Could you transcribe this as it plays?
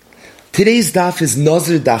Today's daf is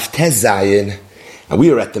Nazir Daf Tez Zayin, and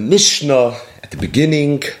we are at the Mishnah at the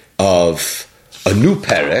beginning of a new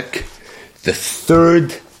perek, the third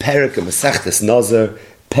perek of Masechtas Nazir,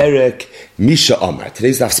 perek Misha Amar.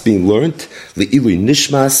 Today's daf is being learned Le'ilui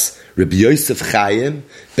Nishmas Rabbi Yosef Chaim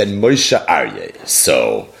ben Moshe Aryeh.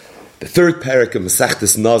 So the third perek of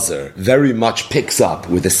Masechtas Nazir very much picks up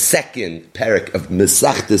with the second perek of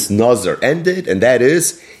Masechtas Nazir ended, and that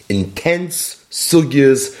is intense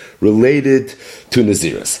sugyas related to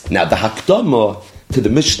Naziris. Now, the hakdama to the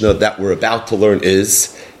Mishnah that we're about to learn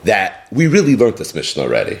is that we really learned this Mishnah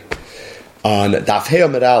already. On Daf Hey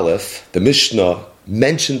Amud Aleph, the Mishnah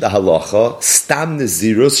mentioned the halacha stam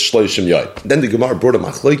Nazirus shloshim yoyim. Then the Gemara brought a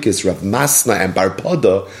machlokes Rav Masna and Bar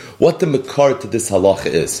Pada what the makar to this halacha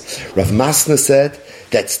is. Rav Masna said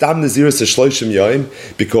that stam Nazirus is shloshim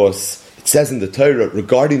yoyim because it says in the Torah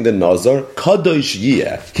regarding the Nazar, kadosh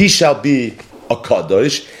yiyeh, he shall be a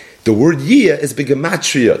kadosh. The word yiyah is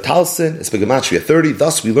begematria talsin, it's begematria 30.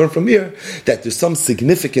 Thus, we learn from here that there's some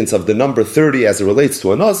significance of the number 30 as it relates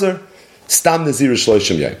to a nazar. Stam nazir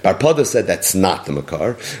shloshim yom. Bar Pada said that's not the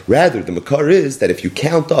makar. Rather, the makar is that if you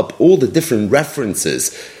count up all the different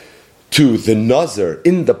references to the nazar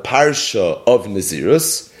in the parsha of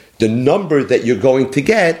Nazirus, the number that you're going to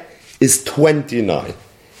get is 29.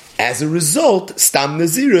 As a result, stam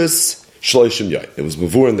Nazirus shloshim yoyim. It was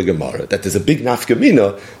mavur in the Gemara that there's a big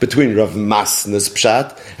nafkamina between Rav Masna's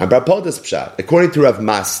pshat and Bar Pada's pshat. According to Rav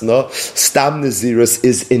Masna, stam Nazirus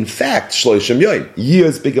is in fact shloshim yoyim.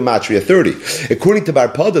 Years bigamatria 30. According to Bar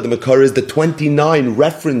Pada, the makar is the 29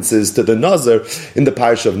 references to the nazar in the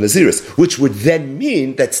parish of Nazirus, which would then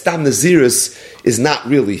mean that stam Nazirus is not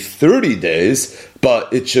really 30 days,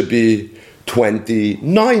 but it should be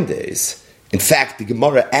 29 days. In fact, the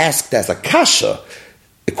Gemara asked as a kasha,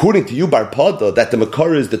 according to you, Bar Pada, that the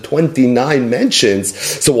makar is the 29 mentions,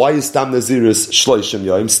 so why is Stam Nazirus shloshim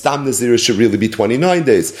yoyim? Stam Nazirus should really be 29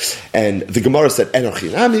 days. And the Gemara said,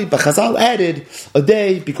 Enochinami, but Chazal added a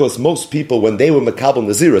day, because most people, when they were Makabal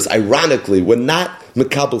Nazirus, ironically, were not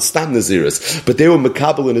Makabal Stam Nazirus, but they were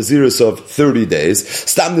Makabal a Nazirus of 30 days.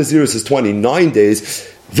 Stam Nazirus is 29 days.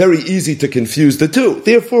 Very easy to confuse the two.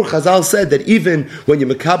 Therefore, Chazal said that even when you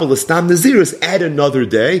makabel a stam nazirus, add another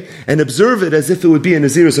day and observe it as if it would be a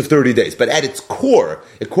nazirus of 30 days. But at its core,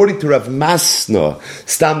 according to Rav Masna,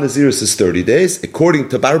 stam nazirus is 30 days. According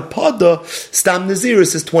to Bar Pada, stam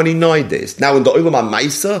nazirus is 29 days. Now, in the Olam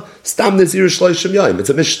HaMaisa, stam nazirus shloshim yoyim. It's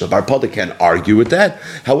a Mishnah. Bar Pada can't argue with that.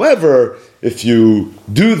 However, if you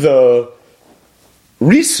do the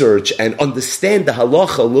research and understand the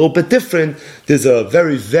halacha a little bit different, there's a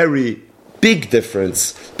very, very big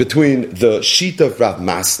difference between the shita of Rav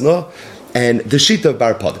Masna and the shita of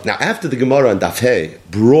Bar Pada. Now, after the Gemara and Daf Hey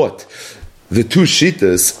brought the two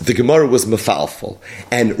shitas, the Gemara was mefalfel,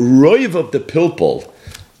 and roiv of the pilpul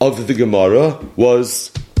of the Gemara was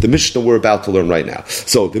the Mishnah we're about to learn right now.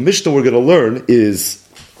 So, the Mishnah we're going to learn is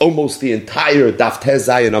almost the entire Daf Tez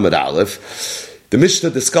Zayin Amud Aleph. The Mishnah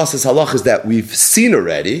discusses halachas that we've seen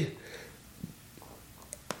already,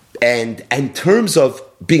 and in terms of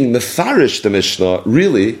being mefarish the Mishnah,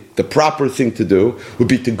 really, the proper thing to do would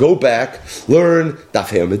be to go back, learn Daf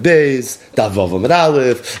Hey Amud Beis, Daf Vav Amud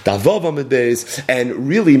Aleph, Daf Vav Amud Beis, and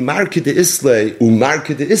really Marke de Islay,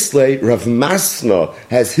 Umarke de Islay, Rav Masna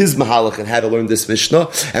has his mahalach and how to learn this Mishnah,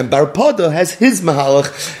 and Bar Pada has his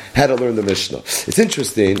mahalach how to learn the Mishnah. It's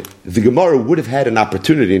interesting, the Gemara would have had an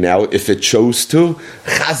opportunity now, if it chose to,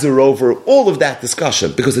 chazer over all of that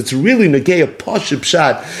discussion, because it's really negei a pashut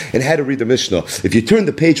pshat and how to read the Mishnah. If you turn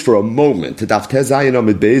the page for a moment to Daf Tez Zayin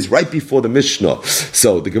Amud Beis, right before the Mishnah,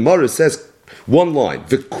 so the Gemara says one line,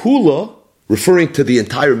 V'kula, referring to the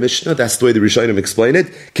entire Mishnah, that's the way the Rishonim explain it.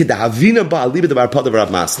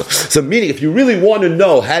 So meaning, if you really want to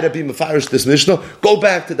know how to be mefarish this Mishnah, go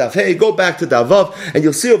back to Daf Hey, go back to Daf Vav, and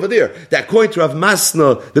you'll see over there that according to Rav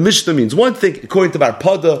Masna, the Mishnah means one thing, according to Bar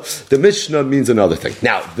Pada, the Mishnah means another thing.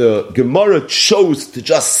 Now, the Gemara chose to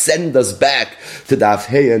just send us back to Daf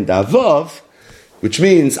Hey and Daf Vav, which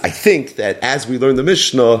means, I think, that as we learn the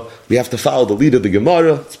Mishnah, we have to follow the lead of the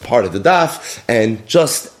Gemara, it's part of the Daf, and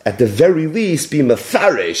just, at the very least, be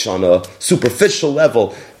mefarish on a superficial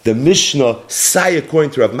level, the Mishnah, say according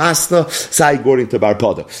to Rav Masna, say according to Bar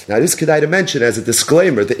Pada. Now, this could I to mention as a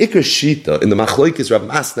disclaimer, the Iker Shita in the Machlokes Rav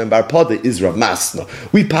Masna and Bar Pada is Rav Masna.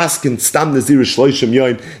 We paskin Stam Nazirus Shloshim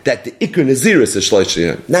Yoyim that the Iker Nazirus is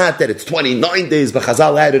Shloshim Yoyim. Not that it's 29 days, but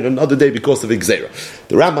Chazal added another day because of Gzeira.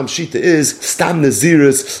 The Rambam Shita is Stam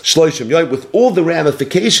Nazirus Shloshim Yoyim with all the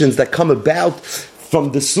ramifications that come about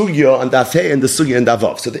from the sugya on Daf Hey and the sugya and Daf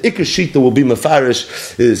Vav. So the Iker Shita will be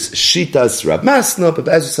Mefarish is Shitas Rab Masna, but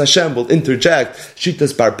Be'ezus Hashem will interject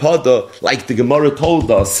Shitas Bar Pada, like the Gemara told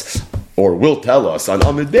us, or will tell us on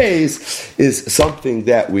Amud Beis, is something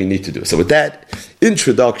that we need to do. So with that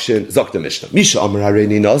introduction, Zok Mishnah. Misha Amar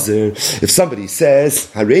Hareini Nazir. If somebody says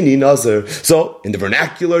Hareini Nazir, so in the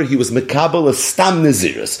vernacular, he was Mekabel a Stam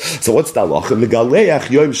Nazirus. So what's the halacha? Megaleach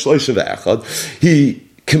Yom Shloisha Ve'echad. He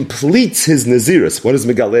completes his Nazirus. What does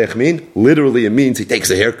Megaleach mean? Literally, it means he takes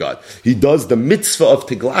a haircut. He does the mitzvah of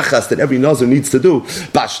Tiglachas that every Nazir needs to do.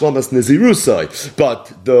 Bashlomas Nazirusai.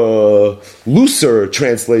 But the looser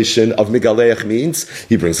translation of Megaleach means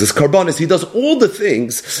he brings his karbanis. He does all the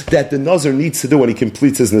things that the Nazir needs to do when he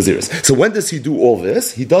completes his Nazirus. So when does he do all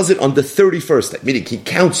this? He does it on the 31st day, meaning he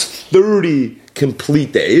counts 30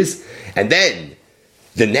 complete days, and then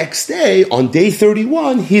the next day, on day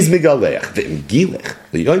 31, he's Megaleach.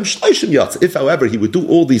 If, however, he would do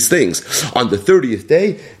all these things on the 30th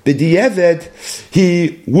day, B'di'eved,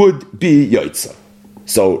 he would be Yoitza.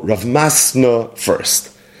 So, Rav Masna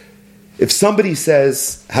first. If somebody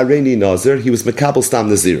says, Hareini Nazir, he was Mekabel Stam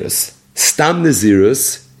Nazirus. Stam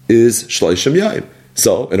Nazirus is Shloishim Yaim.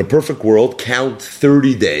 So, in a perfect world, count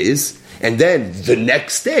 30 days, and then the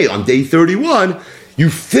next day, on day 31, you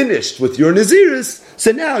finished with your Nazirus.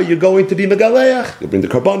 So now you're going to be Megaleach, you'll bring the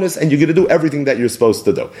Karbonis, and you're going to do everything that you're supposed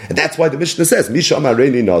to do. And that's why the Mishnah says, Misha Amar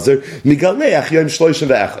Hareini Nazir, Megaleach Yom Shloishim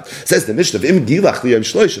Ve'echad. Says the Mishnah, Im Gilach Yom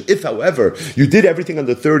Shloishim. If, however, you did everything on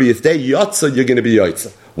the 30th day, Yotza, you're going to be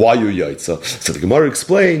Yotza. Why you Yotza? So the Gemara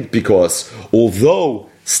explained, because although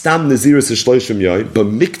Stam Nazirus is Shloishim Yoim, but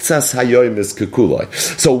Miktsas Hayoim is Kekulai.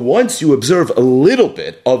 So once you observe a little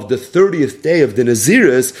bit of the 30th day of the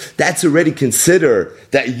Nazirus, that's already considered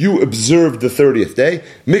that you observed the 30th day,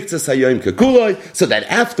 Miktsas Hayoim Kekulai, so that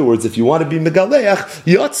afterwards, if you want to be Megaleach,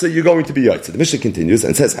 Yotza, you're going to be Yotza. The Mishnah continues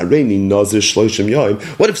and says, Hareini Nazir Shloishim Yoim.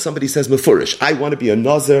 What if somebody says Mefurish, I want to be a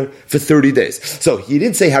Nazir for 30 days? So he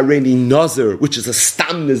didn't say Hareini Nazir, which is a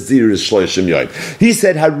Stam Nazirus Shloishim Yoim. He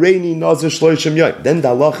said Hareini Nazir Shloishim Yoim. Then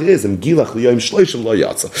the halach is Gilach Liyom Shloishim Lo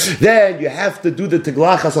Yatza. Then you have to do the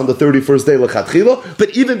Tiglachas on the 31st day Lechatchila, but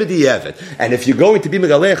even B'di'eved. And if you're going to be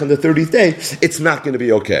Megaleach on the 30th day, it's not going to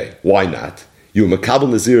be okay. Why not? You Mekabel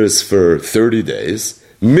Nazirus for 30 days,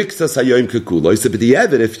 Miktsas Hayoim Kekuloi, so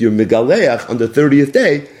B'di'eved, if you're Megaleach on the 30th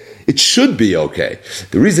day, it should be okay.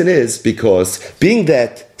 The reason is because being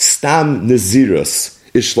that Stam Nazirus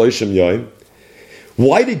is Shloishim Yoim,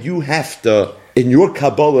 why did you have to in your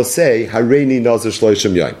Kabbalah say Hareini Nazir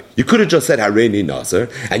Shloishim Yoim? You could have just said Hareini Nazir,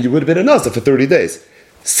 and you would have been a Nazir for 30 days.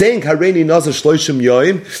 Saying Hareini Nazir Shloishim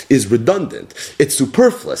Yoim is redundant. It's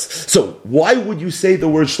superfluous. So why would you say the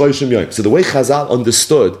word Shloishim Yoim? So the way Chazal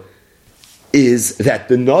understood is that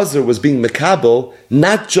the Nazir was being Mekabel,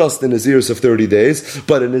 not just a Nazirus of 30 days,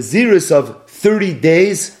 but a Nazirus of 30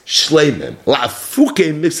 days shleimim.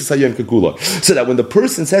 So that when the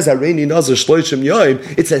person says Hareini Nazir Shloishim Yoim,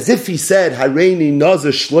 it's as if he said Hareini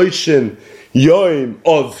Nazir Shloishim Yoim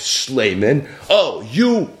of shleimin. Oh,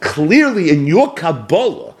 you clearly in your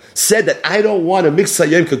Kabbalah said that I don't want to mix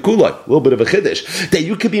Hayom Kekulai, a little bit of a chiddush, that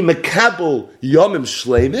you could be Mekabel Yomim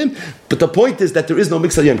Shleimim, but the point is that there is no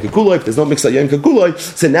mix Hayom Kekulai. If there's no mix Hayom Kekulai,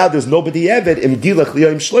 so now there's nobody Eved, Im Gilach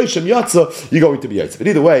Liyom Shloishim Yatza, you're going to be Yatza. But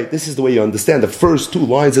either way, this is the way you understand the first two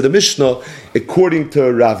lines of the Mishnah, according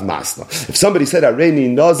to Rav Masna. If somebody said Hareini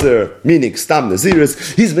Nazir, meaning Stam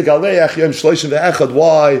Nazirus, he's Megaleach Yom Shloishim Ve'echad.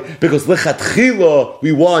 Why? Because Lechatchila,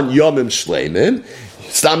 we want Yomim Shleimim.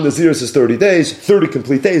 Stam Nazirus is 30 days, 30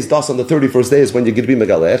 complete days, thus on the 31st day is when you're going to be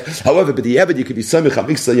Megalech. However, but the Eved, you could be Samich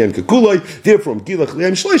HaMiksa Yem Kekuloi, therefore, Gilach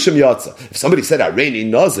Liyam Shloishim Yatza. If somebody said, Hareini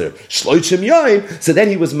Nazir, Shloishim Yoim, so then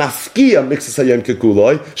he was Mafkia Miksa Yem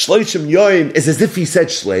Kekuloi. Shloishim Yoim is as if he said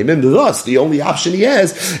Shleimim, thus, the only option he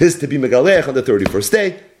has is to be Megalech on the 31st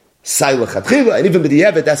day, Sailach Atchila, and even with the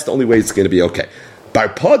Eved, that's the only way it's going to be okay. Bar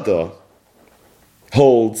Pada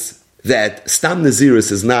holds that Stam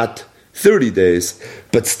Nazirus is not 30 days,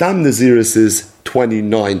 but Stam Nazirus is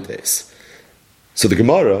 29 days. So the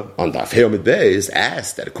Gemara on Daf Hey Amud Beis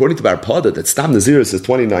asked that according to Bar Pada that Stam Nazirus is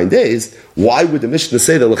 29 days, why would the Mishnah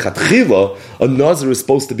say that L'chatchila a Nazir is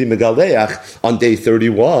supposed to be Megaleach on day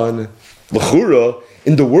 31? L'chura,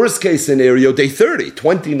 in the worst case scenario, day 30,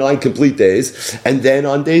 29 complete days, and then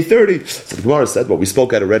on day 30. So the Gemara said what we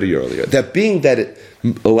spoke at already earlier, that being that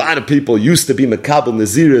a lot of people used to be Makabel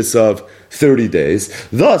Naziris of 30 days.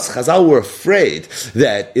 Thus, Chazal were afraid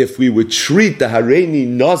that if we would treat the Hareini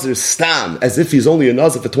Nazir Stam as if he's only a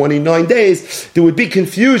Nazir for 29 days, there would be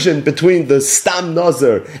confusion between the Stam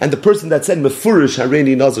Nazir and the person that said Mefurish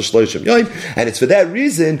Hareini Nazir Shloshim Yom. And it's for that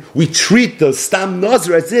reason we treat the Stam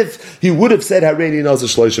Nazir as if he would have said Hareini Nazir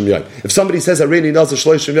Shloshim Yom. If somebody says Hareini Nazir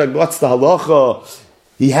Shloshim Yom, what's the halacha?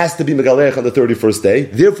 He has to be Megalech on the 31st day.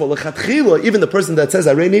 Therefore, Lechatchila, even the person that says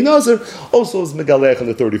Hareini Nazir, also is Megalech on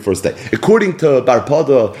the 31st day. According to Bar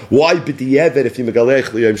Pada, why B'di'evet if you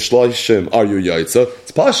Megalech L'yom Shloshim are you Yaitza?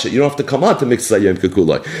 It's Pasha. You don't have to come on to Miksa Yom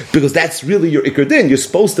Kekulai. Because that's really your Iker Din. You're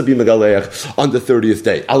supposed to be Megalech on the 30th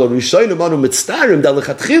day. Ala Rishayim Anu Mitztarim, that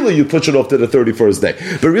Lechatchila you push it off to the 31st day.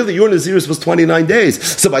 But really, your Naziris was 29 days.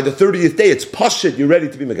 So by the 30th day, it's Pasha, you're ready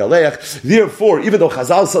to be Megalech. Therefore, even though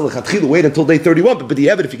Chazal said Lechatchila, wait until day 31, but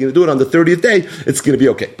B'di'evet, if you're going to do it on the 30th day, it's going to be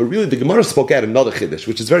okay. But really, the Gemara spoke out another chiddush,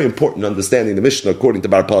 which is very important in understanding the Mishnah according to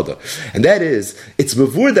Bar Pada. And that is, it's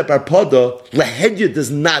mavur that Bar Pada, Lehedya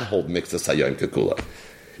does not hold Mikzas Hayom Kekula.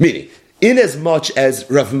 Meaning, in as much as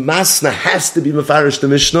Rav Masna has to be mafarish the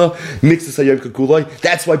Mishnah, Mikzas Hayom Kekula,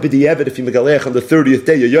 that's why B'di'evet, if you megalech on the 30th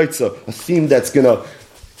day, Yoytza, a theme that's going to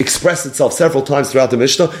expressed itself several times throughout the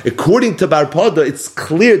Mishnah. According to Bar Pada, it's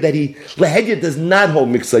clear that Lehedya does not hold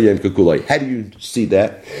Miksa Yom Kekulai. How do you see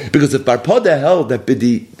that? Because if Bar Pada held that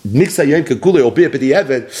Miksa Yom Kekulai, albeit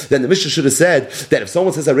B'di'evet, then the Mishnah should have said that if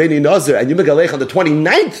someone says Hareini Nazir and you megalech on the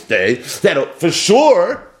 29th day, that for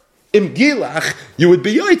sure, Im Gilach, you would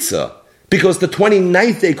be Yoitza. Because the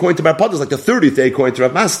 29th day according to Bar Pada is like the 30th day according to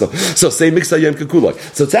Rav Masna. So say Miksa Yom Kekulai.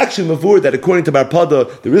 So it's actually mavur that according to Bar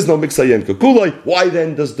Pada, there is no Miksa Yom Kekulai. Why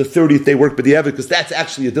then does the 30th day work B'di'evet? Because that's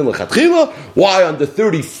actually a din l'chatchila. Why on the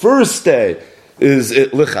 31st day is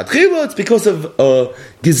it l'chatchila? It's because of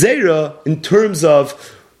gezerah in terms of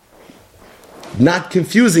not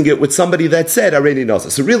confusing it with somebody that said Hareini Nazir.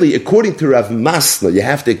 So really, according to Rav Masna, you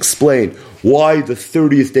have to explain why the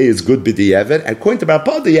 30th day is good B'di'evet, and according to Bar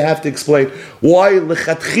Pada, you have to explain why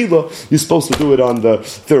Lechatchila you're supposed to do it on the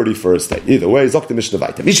 31st day. Either way, Zok the Mishnah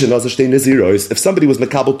Vayta. Misha Nazir Shtei Naziros. If somebody was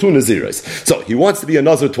Mekabel 2 Naziros, so he wants to be a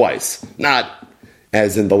Nazir twice, not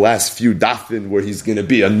as in the last few dafin, where he's going to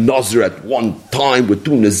be a Nazir at one time with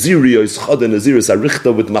two Nazirios, Chada Naziris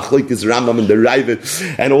Arichta with Machlokes Rambam and the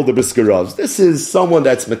Ravid and all the Briskarovs. This is someone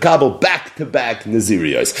that's Mekabel back-to-back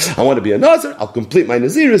Nazirios. I want to be a Nazir, I'll complete my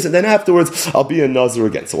Naziris, and then afterwards I'll be a Nazir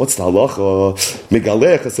again. So what's the halacha?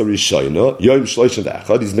 Megalech as a Rishayna, Yom Shloshim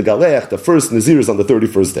V'echad, he's Megalech, the first Naziris on the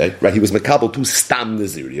 31st day, right? He was Mekabel two Stam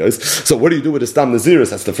Nazirios. So what do you do with the Stam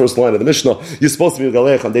Naziris? That's the first line of the Mishnah. You're supposed to be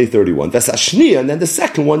Megalech on day 31. That's Ashni, and then the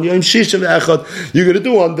second one, Yom Shishim Echad, you're going to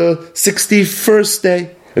do on the 61st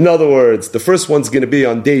day. In other words, the first one's going to be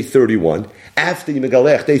on day 31. After you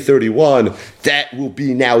megalech, day 31, that will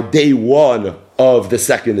be now day 1 of the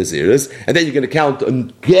second Naziris. And then you're going to count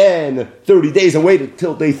again 30 days and wait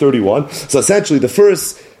until day 31. So essentially, the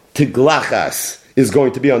first Tiglachas is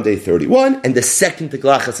going to be on day 31, and the second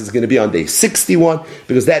Tiglachas is going to be on day 61,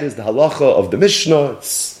 because that is the halacha of the Mishnah.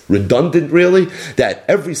 It's redundant, really, that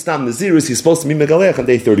every Stam Naziris he's supposed to be Megalech on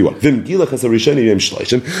day 31. What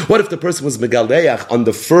if the person was Megaleach on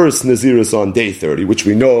the first Naziris on day 30, which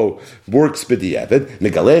we know works B'di'evet,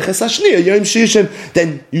 Megalech es Hashniya Yom Shishim,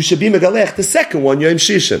 then you should be Megalech the second one, Yom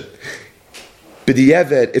Shishim.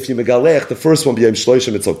 B'di'evet, if you Megalech the first one, Yom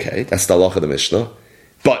Shloshim, it's okay. That's the halacha of the Mishnah.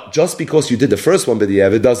 But just because you did the first one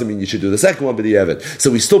B'di'evet doesn't mean you should do the second one B'di'evet.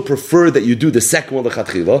 So we still prefer that you do the second one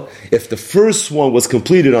L'chatchila. If the first one was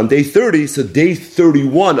completed on day 30, so day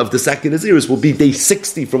 31 of the second Naziris will be day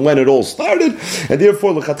 60 from when it all started, and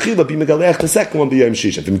therefore L'chatchila be Megalech the second one B'yom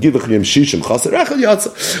Shishim.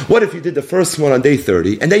 What if you did the first one on day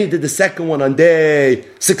 30, and then you did the second one on day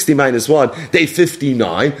 60 minus 1, day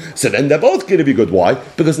 59, so then they're both going to be good. Why?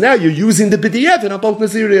 Because now you're using the B'di'evet on both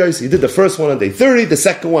Naziris. You did the first one on day 30, the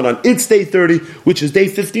second one on its day 30, which is day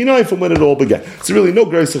 59 from when it all began. It's really no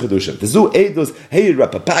grace of Chedushim.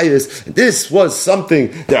 This was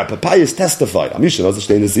something that Rapapayas testified. If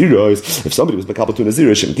somebody was Mekabel to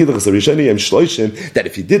Nazirish, that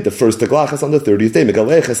if he did the first Teglachas on the 30th day,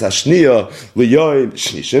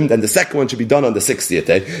 then the second one should be done on the 60th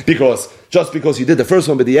day, because just because you did the first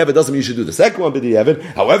one B'di'evet doesn't mean you should do the second one B'di'evet.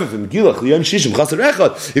 However, if you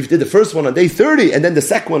did the first one on day 30 and then the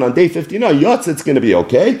second one on day 59, it's going to be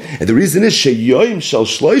okay. And the reason is Sheyoim Shel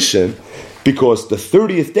Shloshim, because the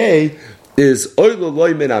 30th day is Oilo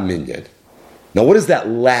Loy Min Aminyan. Now, what does that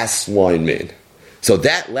last line mean? So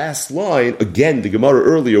that last line, again, the Gemara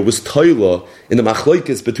earlier was Toila in the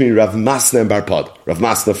machlokes between Rav Masna and Bar Pada. Rav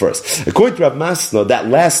Masna first. According to Rav Masna, that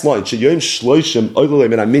last line, Sheyom Shloshim Oilolei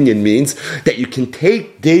Min HaMinyan, means that you can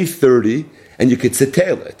take day 30 and you could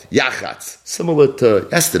setail it, yachatz, similar to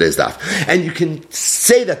yesterday's daf. And you can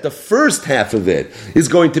say that the first half of it is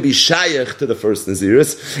going to be shayach to the first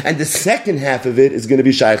Naziris, and the second half of it is going to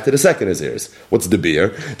be shayach to the second Naziris. What's the beer?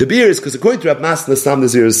 The beer is because according to Rav Masna, Stam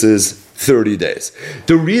Naziris is 30 days.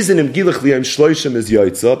 The reason in Gilach Liyam Shloishim is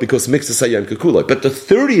Yaitza, because Mixas Hayam Kekulai. But the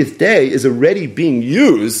 30th day is already being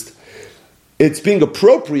used, it's being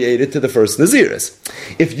appropriated to the first Naziris.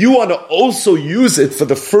 If you want to also use it for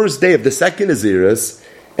the first day of the second Naziris,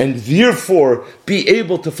 and therefore be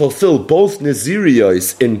able to fulfill both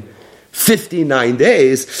Naziriyos in 59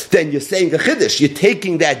 days, then you're saying a chiddush. You're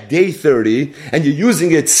taking that day 30 and you're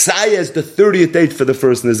using it say as the 30th day for the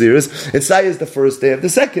first Naziris and say as the first day of the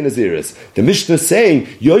second Naziris. The Mishnah is saying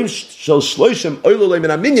Yom Shel Shloshim Oilolei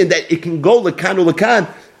Min HaMinyan, that it can go lekan or lekan.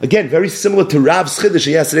 Again, very similar to Rav's chiddush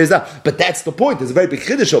yesterday's daf. But that's the point. There's a very big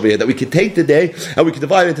chiddush over here that we can take the day and we can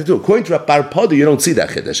divide it into two. According to Rav Bar Pada, you don't see that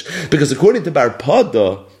chiddush, because according to Bar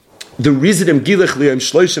Pada, the reason in Gilach Liyam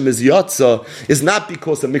Shloishim is Yatza is not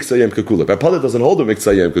because of Miksa Yom Kekulai. Bar Pada doesn't hold a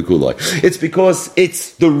Miksa Yom Kekulai. It's because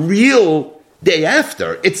it's the real day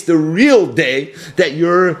after. It's the real day that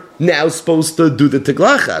you're now supposed to do the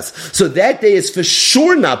Teglachas. So that day is for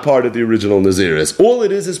sure not part of the original Naziris. All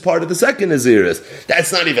it is part of the second Naziris.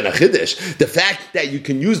 That's not even a Chiddush. The fact that you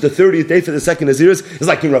can use the 30th day for the second Naziris is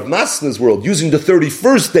like in Rav Masna's world, using the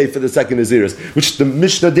 31st day for the second Naziris, which the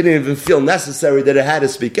Mishnah didn't even feel necessary that it had to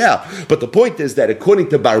speak out. But the point is that according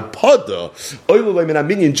to Bar Pada, Oilolei Min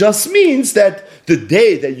HaMinyan just means that the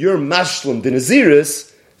day that you're mashlim the Naziris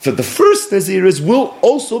for the first Naziris will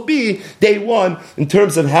also be day one in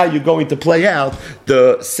terms of how you're going to play out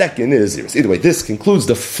the second Naziris. Either way, this concludes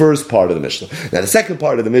the first part of the Mishnah. Now, the second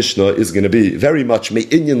part of the Mishnah is going to be very much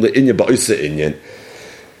me'inyan le'inyan ba'isa inyan,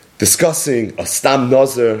 discussing a Stam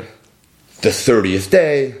Nazir, the 30th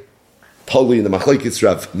day, totally in the Machlokes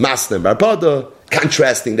Rav Masna and Bar Pada,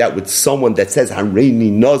 contrasting that with someone that says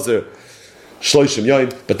Hareini Nazir, Shloishim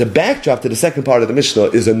Yoim. But the backdrop to the second part of the Mishnah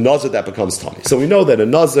is a Nazir that becomes Tameh. So we know that a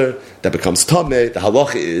Nazir that becomes Tameh, the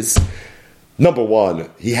halacha is, number one,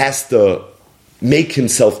 he has to make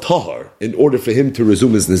himself tahar in order for him to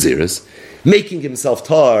resume his Naziris. Making himself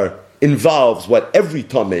tahar involves what every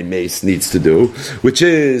Tameh mace needs to do, which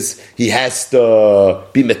is he has to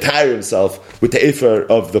be metayr himself with the efer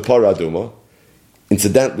of the Parah Aduma.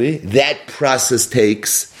 Incidentally, that process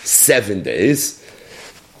takes 7 days.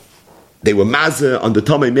 They were mazeh on the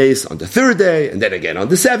Tameh Mace on the 3rd day, and then again on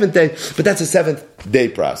the 7th day, but that's a 7th day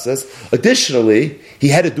process. Additionally, he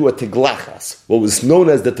had to do a teglachas, what was known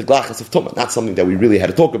as the teglachas of Tumah, not something that we really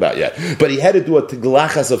had to talk about yet, but he had to do a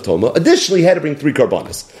teglachas of Tumah. Additionally, he had to bring 3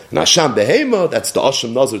 karbanas. An Asham Behema, that's the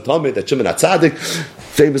Asham Nazir Tameh that Shimon HaTzadik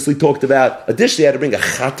famously talked about. Additionally, he had to bring a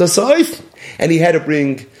chatas oif, and he had to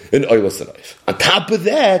bring an oilas oif. On top of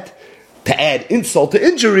that, to add insult to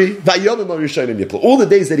injury, all the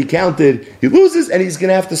days that he counted, he loses, and he's going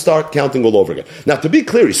to have to start counting all over again. Now, to be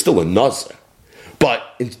clear, he's still a Nazir. But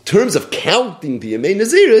in terms of counting the Yemei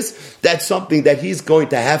Naziris, that's something that he's going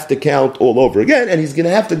to have to count all over again, and he's going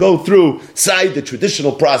to have to go through the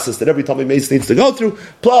traditional process that every Tamei Mace needs to go through.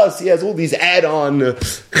 Plus, he has all these add-on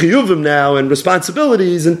chiyuvim now and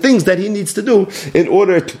responsibilities and things that he needs to do in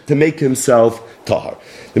order to make himself tahar.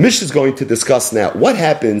 The Mishnah is going to discuss now what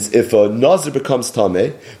happens if a Nazir becomes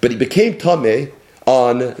Tameh, but he became Tameh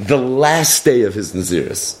on the last day of his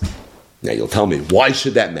Naziris. Now you'll tell me, why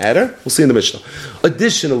should that matter? We'll see in the Mishnah.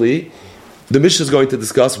 Additionally, the Mishnah is going to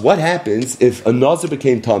discuss what happens if a Nazir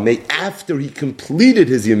became Tameh after he completed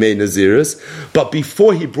his Yemei Naziris, but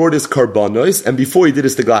before he brought his Karbanos and before he did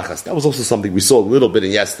his Teglachas. That was also something we saw a little bit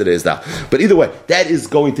in yesterday's daf. But either way, that is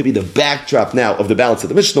going to be the backdrop now of the balance of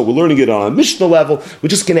the Mishnah. We're learning it on a Mishnah level. We're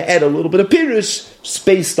just going to add a little bit of Pirush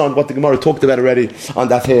based on what the Gemara talked about already on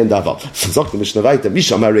Daf Hey and Daf Al. Zok the Mishnah Vayta,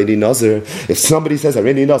 Misham Hareini Nazir. If somebody says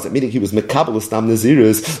Hareini Nazir, meaning he was Mekabel Stam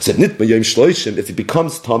Naziris, said Nitma Yom Shloishim, if he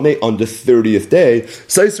becomes Tameh on the 30th day,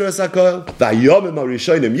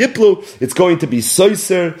 it's going to be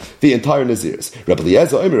Soiser the entire Naziris. Rabbi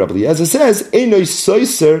Eliezer says, Einoi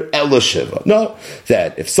Soiser Ela Shiva. No,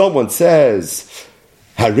 that if someone says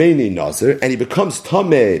Hareini Nazir and he becomes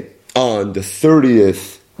Tameh on the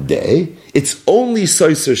 30th day, it's only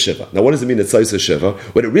Soiser Shiva. Now, what does it mean it's Soiser Shiva?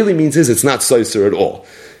 What it really means is it's not Soiser at all.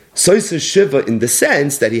 Soiser Shiva in the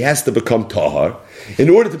sense that he has to become Tahar. In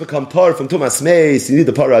order to become Tahar from Tumas Meis, you need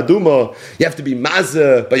the Parah Aduma, you have to be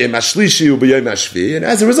Mazah, B'yom HaShlishi, B'yom HaShvi, and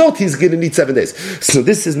as a result, he's going to need 7 days. So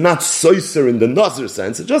this is not Soiser in the Nazir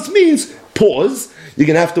sense, it just means pause, you're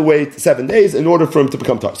going to have to wait 7 days in order for him to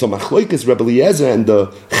become tar. So Machlokes Rebbe Eliezer and the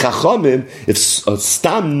Chachamim, if a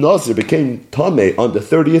Stam Nazir became Tameh on the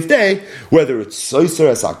 30th day, whether it's Soiser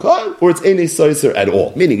as Hakal or it's Einei Soiser at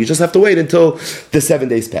all. Meaning you just have to wait until the 7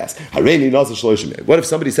 days pass. Hareini Nazir Shloshim Yom. What if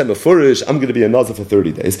somebody said Mefurish, I'm going to be a Nazir for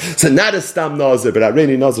 30 days? So not a Stam Nazir, but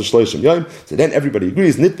Hareini Nazir Shloshim Yom. So then everybody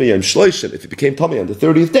agrees, Nitma Yom Shloshim, if he became Tameh on the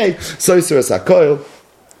 30th day, Soiser as Hakal,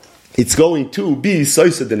 it's going to be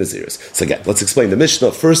Soiser the Naziris. So again, let's explain the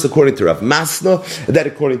Mishnah. First according to Rav Masna, and then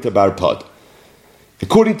according to Bar Pad.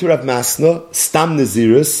 According to Rav Masna, Stam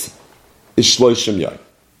Naziris is Shloshim Yom.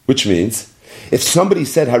 Which means, if somebody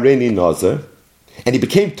said Hareini Nazir, and he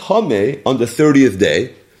became Tameh on the 30th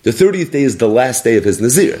day, the 30th day is the last day of his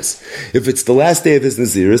Naziris. If it's the last day of his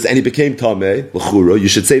Naziris, and he became Tameh, L'chura, you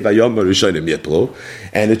should say Vayom Rishonim Yiplo,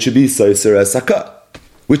 and it should be Soiser Asaka,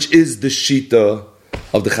 which is the Shita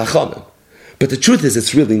of the Chachamim. But the truth is,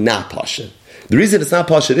 it's really not Pasha. The reason it's not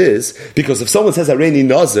Pasha is because if someone says Hareini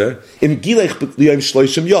Nazir, im Gilech b'yom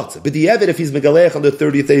shloshim yotze. But the Eved, if he's Megalech on the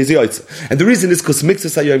 30th day, is yotze. And the reason is because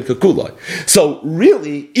Mixas Hayom Kakulai. So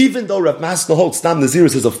really, even though Rav Masna holds Stam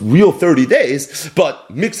Naziris is a real 30 days, but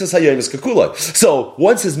Mixas Hayom is Kakulai. So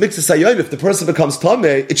once his Mixas Hayom, if the person becomes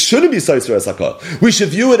Tameh, it shouldn't be Soiser Asakah. We should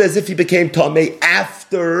view it as if he became Tameh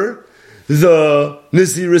after the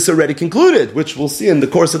Naziris already concluded, which we'll see in the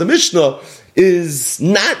course of the Mishnah, is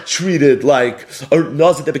not treated like a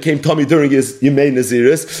Nazir that became Tameh during his Yemei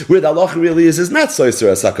Naziris, where the halacha really is not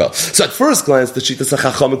Soiser Asaka. So at first glance, the Shittas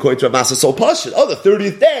HaChacham according to Rav Masna is so pashut. Oh, the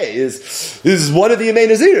 30th day is one of the Yemei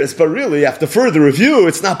Naziris, but really, after further review,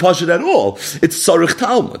 it's not pashut at all. It's Sarich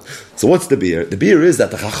Talmud. So what's the beer? The beer is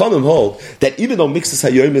that the Chachamim hold that even though Mixas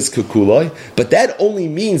Hayom is Kukulai, but that only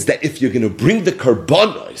means that if you're going to bring the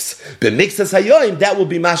Karbanos, but Mixas Hayom, that will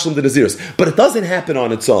be Mashlim the Naziris. But it doesn't happen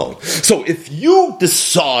on its own. So if you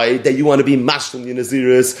decide that you want to be Mashlim the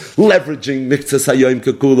Naziris, leveraging Mixas Hayom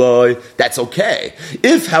Kukulai, that's okay.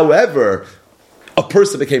 If, however, a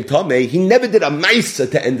person became Tameh, he never did a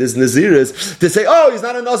Maisa to end his Naziris to say, oh, he's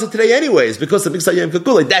not a Nazir today anyways, because of Mixas Hayom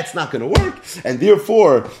Kakulei. That's not going to work. And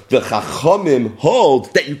therefore, the Chachamim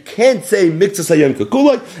hold that you can't say Mixas Hayom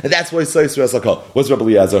Kakulei, and that's why Soiser Asakah. What's Rabbi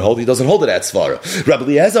Eliezer hold? He doesn't hold it at Svara. Rabbi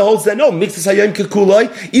Eliezer holds that no, Mixas Hayom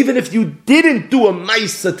Kakulei, even if you didn't do a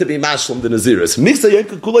Maisa to be Mashlam the Naziris, Mixas Hayom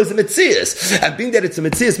Kakulei is a Metzias. And being that it's a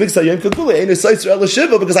Metzias, Mixas Hayom Kakulei ain't a Soiser Ela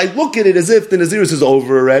Shiva, because I look at it as if the Naziris is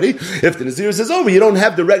over already. If the Naziris is over, you don't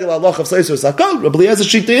have the regular halach of Soiser Sakal. Rabbi Eliezer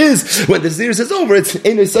Shita is when the Naziris is over, it's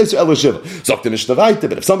in a Soiser Ela Shiva. Zok the Mishnah Vayta.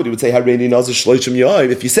 But if somebody would say Hareini Nazir Shloshim Yom,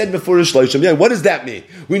 if you said before Shloshim Yom, what does that mean?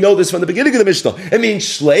 We know this from the beginning of the Mishnah. It means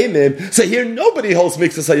Shleimim. So here nobody holds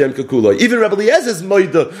Mixas Hayom Kakulai. Even Rabbi Eliezer's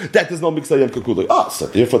Moida that there's no Mixas Hayom Kakulai. So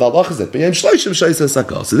therefore the halach is that B'yom Shloshim Soiser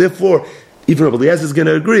Sakal. So therefore, even Rabbi Eliezer is going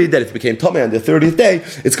to agree that if it became Tameh on the 30th day,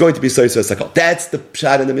 it's going to be Soiser Sakal. That's the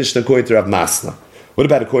pshat in the Mishnah according to Rav Masna. What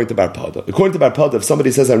about according to Bar Pada? According to Bar Pada, if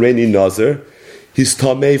somebody says Hareini Nazir, he's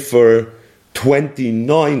Tameh for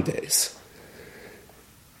 29 days.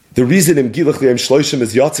 The reason in Gilach Liyam Shloshim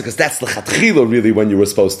is Yotze, because that's L'chatchila really when you were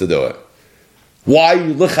supposed to do it. Why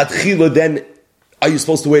L'chatchila then are you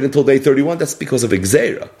supposed to wait until day 31? That's because of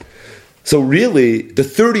Gzeira. So really, the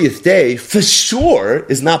 30th day, for sure,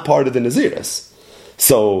 is not part of the Naziris.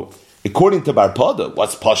 So, according to Bar Pada,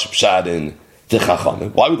 what's Pash Pshad in the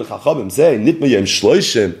Chachamim? Why would the Chachamim say Nitma Yom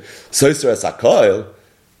Shloshim Soiser Asakal?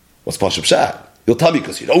 What's Pashup Pshat? You'll tell me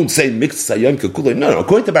because you don't say Mixas Hayom Kakulei. No.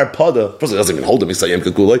 According to Bar Pada, first it doesn't even hold the Mixas Hayom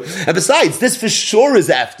Kakulei. And besides, this for sure is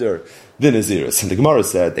after the Naziris. And the Gemara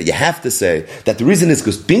said that you have to say that the reason is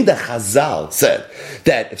because being the Chazal said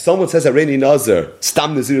that if someone says Hareini Nazir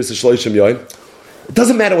Stam Naziris Shloshim Yom, it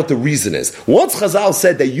doesn't matter what the reason is. Once Chazal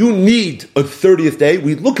said that you need a 30th day,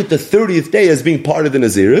 we look at the 30th day as being part of the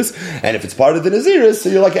Naziris, and if it's part of the Naziris, so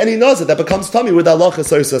you're like any Nazir that becomes tummy with Allah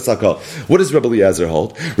Soiser Sakal. What does Rabbi Eliezer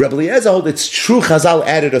hold? Rabbi Eliezer hold it's true Chazal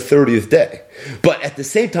added a 30th day. But at the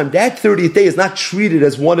same time, that 30th day is not treated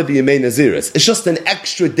as one of the Yemei Naziris. It's just an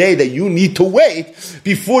extra day that you need to wait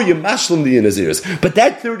before you mashlim the Naziris. But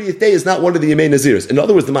that 30th day is not one of the Yemei Naziris. In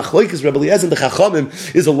other words, the Machlokes, Rebbe Eliezer and the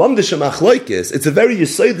Chachamim, is a Lamdish Machlokes. It's a very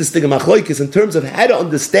Yesodis thing of Machlokes in terms of how to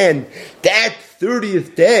understand that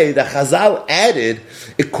 30th day that Chazal added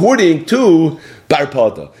according to Bar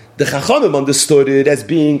Pada. the Chachamim understood it as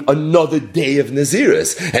being another day of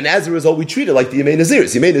Naziris. And as a result, we treat it like the Yemei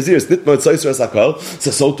Naziris. Yemei Naziris, Nitma Tzaiser Sakal.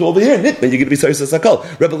 So too over here, Nitma, you're going to be Tzaiser Sakal.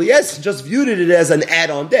 Rebbe Eliezer just viewed it as an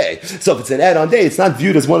add-on day. So if it's an add-on day, it's not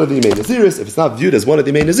viewed as one of the Yemei Naziris. If it's not viewed as one of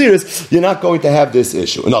the Yemei Naziris, you're not going to have this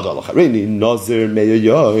issue. Another halacha.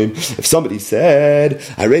 If somebody said,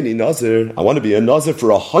 Hareini Nazir, I want to be a Nazir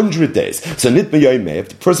for 100 days. So Nitma Yoimei, if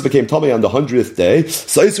the person became Tomei on the 100th day,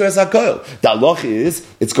 Tzaiser Sakal. The halacha is,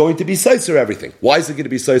 it's going to be Tzaiser everything. Why is it going to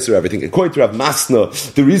be Tzaiser everything? According to Rav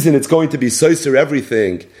Masna, the reason it's going to be Tzaiser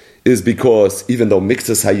everything is because even though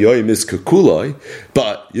Mixas Hayoim is Kekulai,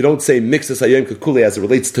 but you don't say Mixas Hayoim Kekulai as it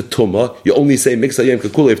relates to Tumah, you only say Mixas Hayoim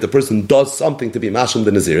Kekulai if the person does something to be Mashal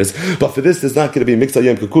the Naziris, but for this there's not going to be Mixas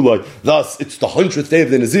Hayoim Kekulai, thus it's the 100th day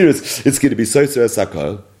of the Naziris, it's going to be Tzaiser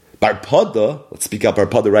Sakal. Barpada, let's speak out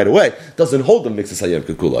Barpada right away, doesn't hold of Mixas Hayoim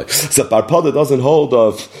Kekulai. So Barpada doesn't hold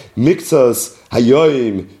of Mixas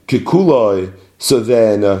Hayoim Kekulai, so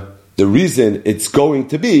then the reason it's going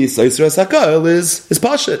to be Tzaiser Sakal is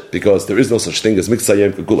Pashit, because there is no such thing as Mixas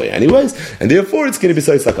Hayoim Kekulai anyways, and therefore it's going to be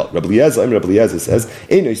Tzaiser Sakal. Rabbi Eliezer says,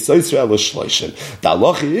 Einoi Tzaiser elo shloshim. The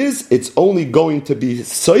halacha is, it's only going to be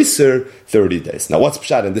Tzaiser 30 days. Now what's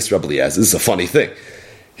Pshat in this Rabbi Eliezer? This is a funny thing.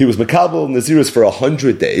 He was Makabel Naziris for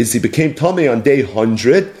 100 days. He became Tomei on day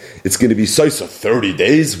 100. It's going to be Tzaiser 30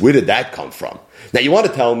 days. Where did that come from? Now you want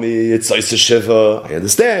to tell me it's Tzaiser Shiva. I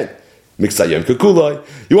understand. Mixas Hayoim Kekulai.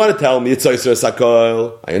 You want to tell me it's Tzaiser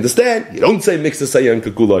Sakal. I understand. You don't say Mixas Hayoim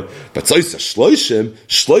Kekulai. But Tzaiser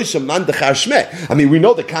Shloishim man dechar shmeh. I mean, we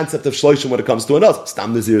know the concept of Shloishim when it comes to another.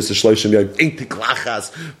 Stam Naziris Shloishim Yom. Intik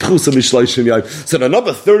Lachas. Pchusam Shloishim Yom. So the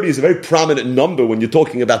number 30 is a very prominent number when you're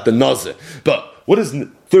talking about the Nazir. But what does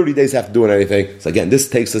 30 days have to do with anything? So again, this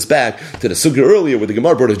takes us back to the sugya earlier where the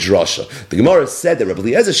Gemara brought a drasha. The Gemara said that Rabbi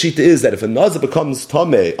Eliezer Shita is that if a Nazir becomes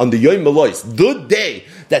Tameh on the Yom Melois, the day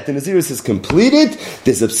that the Naziris is completed,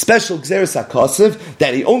 there's a special Gzeres HaKasev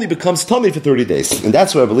that he only becomes Tameh for 30 days. And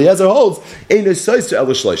that's what Rabbi Eliezer holds.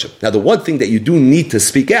 Now the one thing that you do need to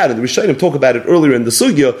speak out, and the Rishonim talk about it earlier in the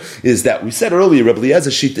sugya, is that we said earlier Rabbi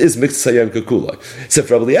Eliezer Shita is Mixas Hayoim Kekulai. So if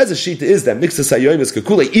Rabbi Eliezer Shita is that Mixas Hayoim is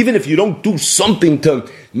Kekulai, even if you don't do something to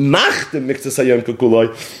mach the Mixas Hayoim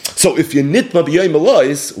Kekulai, so if you're Nitma b'Yom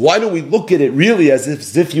Melois, why don't we look at it really as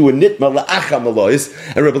if you were Nitma la'acha Melois?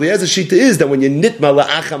 And Rabbi Eliezer Shita is that when you're Nitma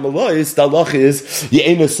la'acha Melois, the halacha is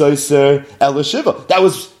Ye'ena Tzaiser elo Shiva. That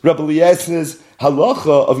was Rabbi Eliezer's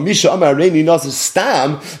halacha of Misha Amar Reini Nazir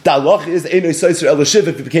Stam. The halacha is Einoi Tzaiser elo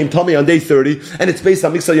Shiva if it became Tomei on day 30, and it's based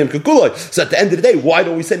on Mixas Hayoim Kekulai. So at the end of the day, why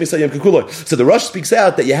don't we say Mixas Hayoim Kekulai? So the Rosh speaks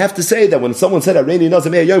out that you have to say that when someone said Reini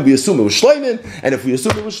Nazir Mei Hayom, we assume it was Shleimin, and if we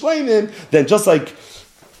assume it was Shleimin, then just like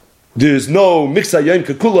there's no Mixas Hayoim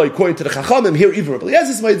Kekulai according to the Chachamim, here even Rabbi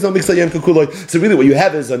Eliezer might no Mixas Hayoim Kekulai. So really what you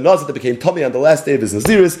have is a Nazir that became Tomei on the last day of his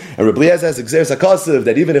Naziris, and Rabbi Eliezer has Gzeres HaKasev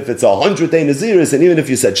that even if it's 100-day Naziris, and even if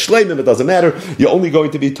you said Shleimim, it doesn't matter, you're only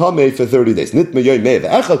going to be Tomei for 30 days.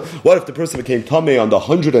 What if the person became Tomei on the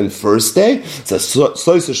 101st day? So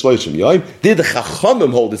Tzaiser Shloshim Yom. Did the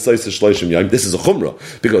Chachamim hold it Tzaiser Shloshim Yom? This is a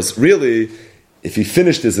Chumrah, because really, if he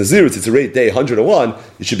finished his Naziris, it's a rate day 101,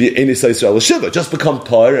 it should be Einoi Tzaiser elo Shiva. Just become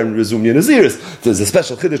Tar and resume your Naziris. There's a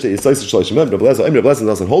special Chiddush that is Tzaiser Shloshim Yom. Rabbi Eliezer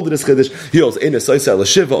doesn't hold this Chiddush. He holds Einoi Tzaiser elo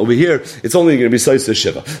Shiva. Over here, it's only going to be Tzaiser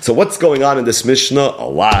Shiva. So what's going on in this Mishnah? A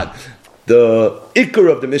lot. The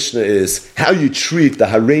Ikar of the Mishnah is how you treat the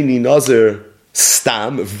Hareini Nazir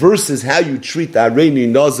Stam versus how you treat the Hareini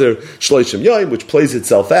Nazir Shloshim Yom, which plays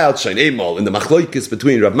itself out Shein Eimal in the Machlokes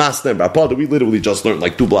between Rav Masna and Bar Pada. We literally just learned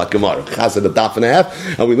like 2 block Gemara, Chazan a daf and a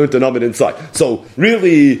half, and we learned the number inside. So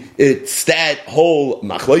really, it's that whole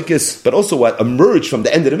Machlokes, but also what emerged from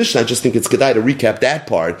the end of the Mishnah. I just think it's kedai to recap that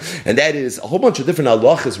part, and that is a whole bunch of different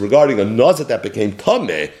halachas regarding a Nazir that became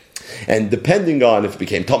Tameh. And depending on if it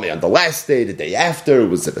became Tomei on the last day, the day after,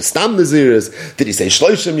 was it a Stam Naziris? Did he say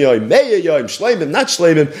Shloshim Yom, Meya Yom, Shleimim, not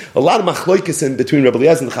Shleimim? A lot of machlokes in between Rabbi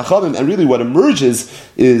Eliezer and Chachamim, and really what emerges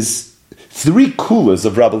is 3 kulas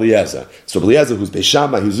of Rabbi Eliezer. So Rabbi Eliezer, who's Beis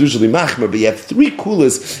Shammai, who's usually Machmer, but you have 3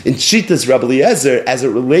 kulas in Shitas Rabbi Eliezer as it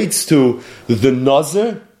relates to the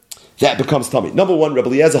Nazir that becomes Tameh. Number 1, Rabbi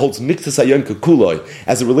Eliezer holds Mixas Hayoim Kekulai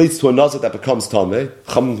as it relates to a Nazir that becomes Tameh.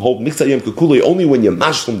 Chachamim hold Mixas Hayoim Kekulai only when you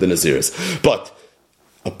mashlim the Naziris. But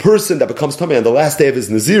a person that becomes Tameh on the last day of his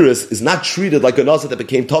Naziris is not treated like a Nazir that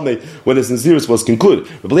became Tameh when his Naziris was concluded.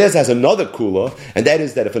 Rabbi Eliezer has another kula, and that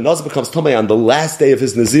is that if a Nazir becomes Tameh on the last day of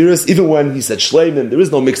his Naziris, even when he said Shleimin, there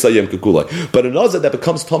is no Mixas Hayoim Kekulai. But a Nazir that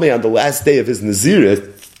becomes Tameh on the last day of his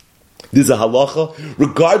Naziris, this is a halacha,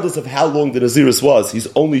 regardless of how long the Naziris was, he's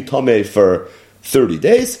only Tameh for 30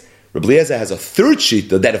 days. Rabbi Eliezer has a third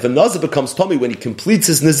shita that if a Nazir becomes Tameh when he completes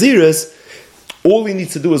his Naziris, All he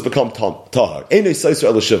needs to do is become tahar.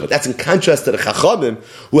 That's in contrast to the chachamim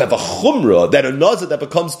who have a chumrah that a nazir that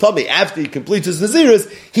becomes tummy after he completes his naziris,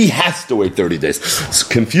 he has to wait 30 days. It's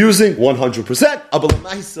confusing,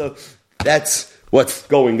 100%. That's what's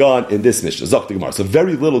going on in this Mishnah. Zok the Gemara. So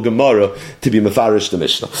very little Gemara to be mefarish the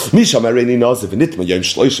Mishnah. Misha mareni nazir v'nitma yom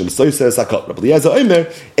shloishim soiser sakot. Rabbi Eliezer omer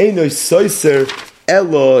eino soiser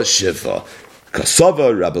elo shiva.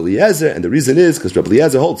 Kasava, Rabbi Eliezer, and the reason is because Rabbi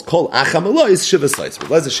Eliezer holds kol acham elois shiva soiser.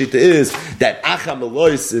 Rabbi Eliezer's shita is that acham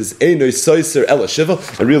elois is eino soiser elo shiva.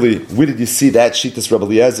 And really, where did you see that shitas Rabbi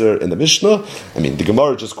Eliezer in the Mishnah? I mean, the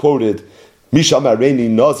Gemara just quoted Misha Mareni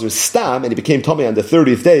Nazir Stam, and he became Tomei on the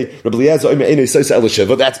 30th day. Rabbi Eliezer Omer Eino Soisa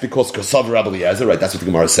Elishiva. That's because Kasav Rabbi Eliezer, right? That's what the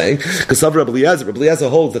Gemara is saying. Kasav Rabbi Eliezer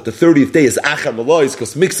holds that the 30th day is Acham Elois,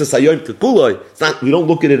 because Mixas Hayom Kekuloi. It's not. We don't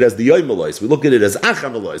look at it as the Yom Elois. We look at it as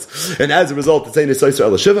Acham Elois, and as a result, it's Eino Soisa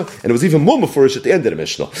Elishiva. And it was even more mafurish at the end of the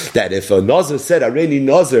Mishnah that if a Nazir said Areni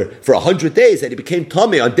Nazir for 100 days and he became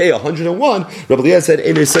Tomei on day 101, Rabbi Eliezer said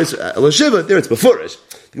Eino Soisa Elishiva. There it's mafurish.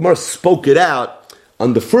 The Gemara spoke it out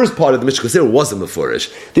on the first part of the Mishnah, because there wasn't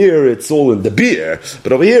Mefurish. Here it's all in the beer,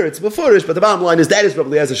 but over here it's Mefurish. But the bottom line is that is Rabbi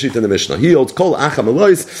Eliezer's sheet in the Mishnah. He holds Kol Acham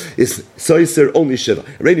Elois is Soiser only Shiva.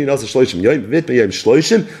 Reini Nazir Shloishim Yom V'Mitma Yom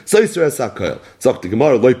Shloishim Soiser Esakoil. Zok the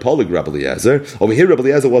Gemara Loi Polig Rabbi Eliezer. Over here Rabbi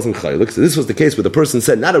Eliezer wasn't Chaylik. So this was the case where the person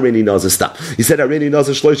said not a Reini Nazir stop. He said a Reini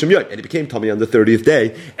Nazir Shloishim Yom, and he became Tomei on the 30th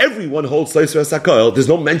day. Everyone holds Soiser Esakoil. There's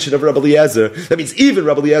no mention of Rabbi Eliezer. That means even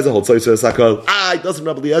Rabbi Eliezer holds Soiser Esakoil. Doesn't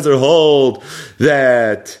Rabbi Eliezer hold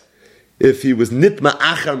that if he was nitma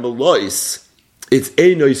achar melois, it's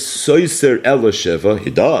Einoi Soiser Elisheva. He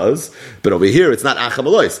does, but over here it's not Acham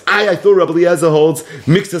Elois. I thought Rabbi Eliezer holds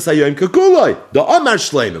Mixtas Hayom Kakuloi, the Amar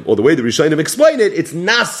Shleimim, or the way the Rishonim explain it, it's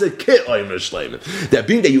Nasa Kit Omer Shleimim. That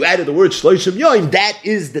being that you added the word Shloishim Yoim, that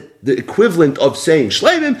is the equivalent of saying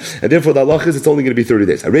Shleimim, and therefore the halach is it's only going to be 30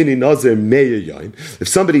 days. Areni Nazir Meya Yoim. If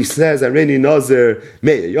somebody says Areni Nazir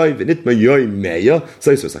Meya Yoim, V'nitma Yoim Meya,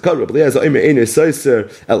 Soiser Sakar, Rabbi Eliezer Omer Einoi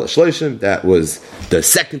Soiser Ela Shloishim, that was the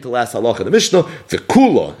second to last halach of the Mishnah.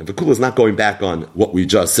 V'kula, and V'kula is not going back on what we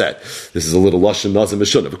just said. This is a little Lashon Nazir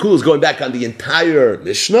Mishunah. V'kula is going back on the entire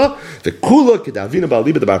Mishnah. V'kula kedavina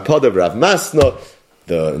ba'aliba the barpada v'Rav Masna.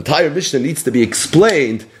 The entire Mishnah needs to be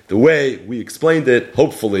explained the way we explained it,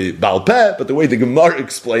 hopefully Baal Peh, but the way the Gemara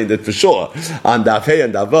explained it for sure. On Daf Hey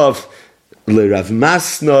and Davav, leRav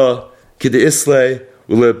Masna k'de Islay,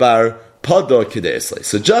 leBar Pada k'de Islay.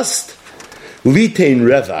 So just Litein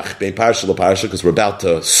Revach bein Parsha LaParsha, because we're about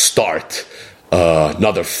to start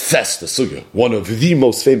another fest, the sugya, one of the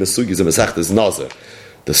most famous sugyas in Masechtas Nazir,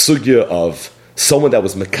 the sugya of someone that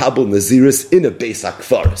was Mekabel Naziris in a Beis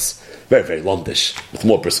HaKfaris. Very, very longish, with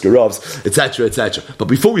more briskerovs, etc., etc. But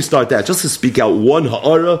before we start that, just to speak out one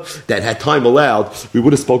ha'ara that had time allowed, we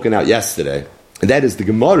would have spoken out yesterday, and that is the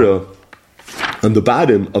Gemara on the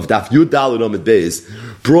bottom of Daf Yud Daled Amud Beis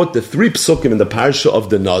brought the 3 psukim in the parsha of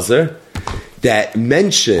the Nazir that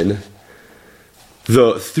mention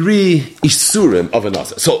the 3 isurim of a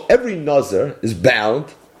Nazir. So every Nazir is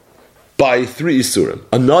bound by 3 isurim.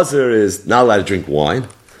 A Nazir is not allowed to drink wine.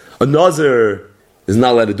 A Nazir is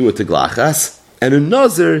not allowed to do a teglachas. And a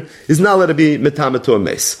Nazir is not allowed to be metamato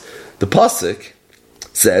mes. The pasuk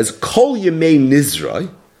says, Kol yemei nizroi,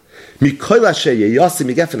 mikol asher yeyasi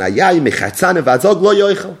migefen hayayim mechatzane v'adzog lo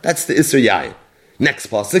yoichel. That's the Isser Yayin.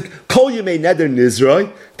 Next pasuk, Kol yemei neder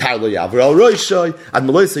nizroi, tar lo yaver al roishoy, ad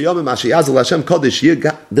maloi sayomim asher yazal Hashem kodesh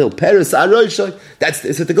yigdil peres al roishoy. That's the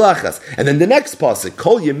Isser Teglachas. And then the next pasuk,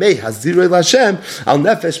 Kol yemei haziroi l'Hashem al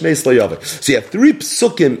nefesh meis lo yaver. So you have 3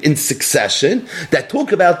 psukim in succession that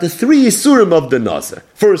talk about the 3 isurim of the Nazir.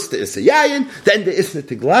 First the Isser Yayin, then the Isser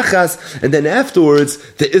Teglachas, and then afterwards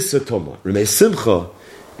the Isser Tomah. Remei Simcha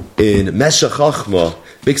in Meshech Chochmah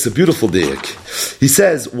makes a beautiful diak. He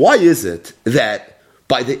says, why is it that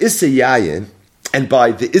by the Isser Yayin and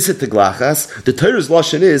by the Isser Teglachas, the Torah's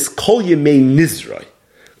lashon is Kol Yemei Nizroi.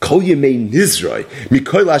 Kol Yemei Nizroi.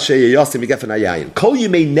 Mikol Asher Yeyasim Migefen Hayayin. Kol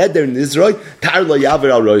Yemei Neder Nizroi. Tar Lo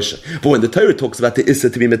Yaver Al Roisha. But when the Torah talks about the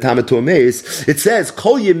Isser to be Metamet to a Meis, it says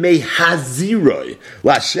Kol Yemei Haziroi.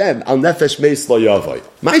 Lashem Al Nefesh Meis Lo Yavoi.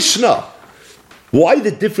 Maishna. Why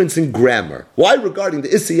the difference in grammar? Why regarding the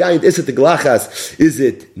Isser Yayin, the Isser Teglachas, is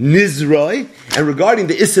it Nizroi? And regarding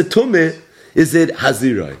the Isser Tumeh, is it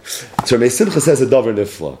Haziroi? So Ramei Simcha says a davar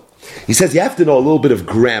nifla. He says you have to know a little bit of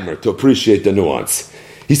grammar to appreciate the nuance.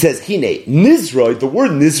 He says, Hine, Nizroi, the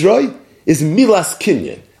word Nizroi is Milas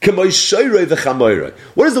Kinyan. K'moi Shoyroi v'chamoyroi.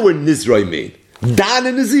 What does the word Nizroi mean? Dan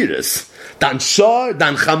and Naziris. Dan Shar,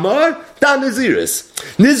 Dan Chamar, Dan Naziris.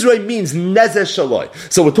 Nizroi means Nezeh Shaloi.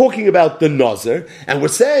 So we're talking about the Nazir, and we're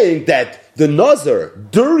saying that the Nazir,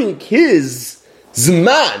 during his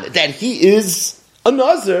Zman that he is a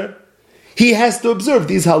Nazir, he has to observe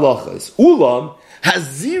these halachas. Ulam,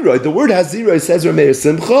 Haziroi, the word Haziroi says Rameir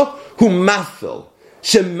Simcha, hu mafil,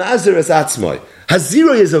 shemazer es atzmoi.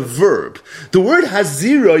 Haziroi is a verb. The word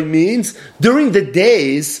Haziroi means during the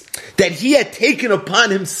days that he had taken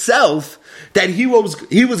upon himself that he was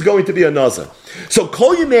going to be a Nazir. So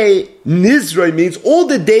Kol Yemei Nizroi means all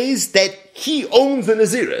the days that he owns the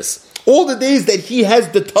Naziris. All the days that he has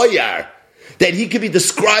the Toyar, that he can be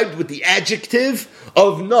described with the adjective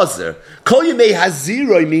of Nazir. Kol Yemei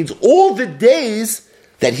Haziroi means all the days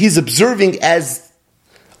that he's observing as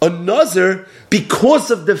a Nazir because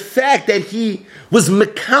of the fact that he was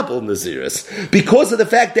Mekabel Naziris, because of the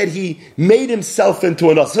fact that he made himself into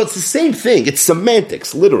a Nazir. So it's the same thing. It's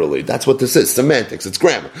semantics, literally. That's what this is, semantics. It's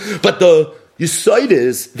grammar. But the Yesod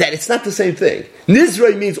is that it's not the same thing.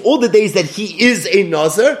 Nizroi means all the days that he is a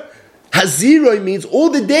Nazir. Haziroi means all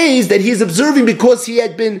the days that he's observing because he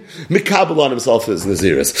had been Mekabel on himself as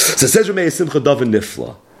Naziris. So says Rameir Simcha Davar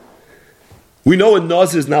Nifla. We know a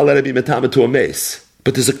Nazir is not allowed to be metama to a mace,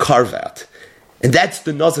 but there's a carve out. And that's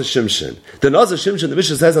the Nazir Shimshon. The Nazir Shimshon, the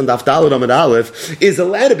Mishnah says on Daf Daled Amud Aleph, is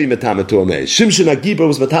allowed to be metama to a mace. Shimshon HaGibor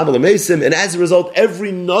was metama l'meisim, and as a result,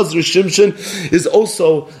 every Nazir Shimshon is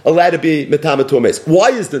also allowed to be metama to a mace. Why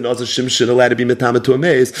is the Nazir Shimshon allowed to be metama to a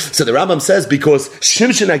mace? So the Rambam says because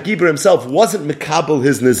Shimshon HaGibor himself wasn't mekabel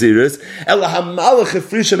his Naziris, ela hamalach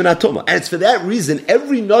efrishim and atoma. And it's for that reason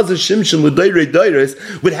every Nazir Shimshon l'doirei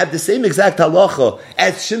doiris would have the same exact halacha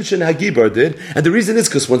as Shimshon HaGibor did. And the reason is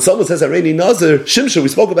because when someone says Hareini Nazir, Shimshon, we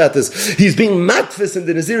spoke about this, he's being matfis in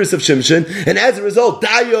the Naziris of Shimshon, and as a result,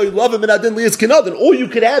 Dayo, love him, and Adin Lias Kinad, and all you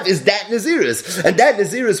could have is that Naziris. And that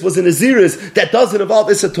Naziris was a Naziris that doesn't involve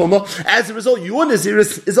Isatoma. As a result, your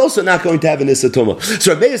Naziris is also not going to have an Isatoma.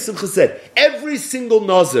 So Rameir Simcha said, every single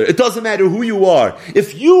Nazir, it doesn't matter who you are,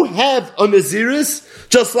 if you have a Naziris,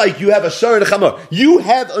 just like you have a Shar and a Chamar, you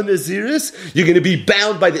have a Naziris, you're going to be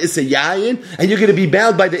bound by the Issa Yayin, and you're going to be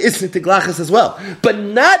bound by the Issa Tiglachas as well. But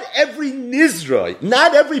not every Nizroi,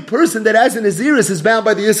 not every person that has a Naziris is bound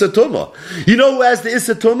by the Issa Tumah. You know who has the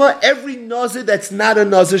Issa Tumah? Every Nazir that's not a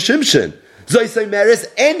Nazir Shimshon. Zoisai Meres,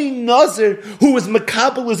 any Nazir who is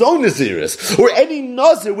Makabel his own Naziris, or any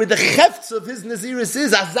Nazir where the Chefts of his Naziris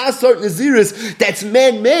is Azasar Naziris that's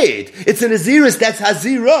man-made. It's a Naziris that's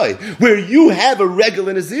Haziroi. Where you have a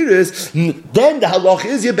regular Naziris, then the halach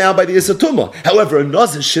is you're bound by the Isatuma. However, a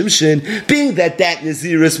Nazir Shimshon, being that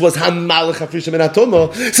Naziris was Hamalach Afrishim and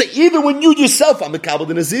Atuma, so even when you yourself are Makabel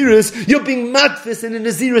the Naziris, you're being matfis in a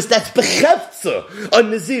Naziris that's Becheftza, a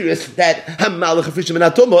Naziris that Hamalach Afrishim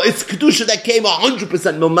and Atuma. It's Kedusha that came 100%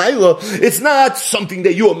 Momaila. It's not something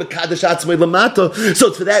that you are Mekadosh Atzmei Lamata.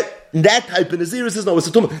 So for that type of Naziris is no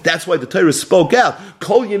Isatuma. That's why the Torah spoke out.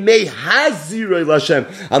 Kol Yemei Haziroi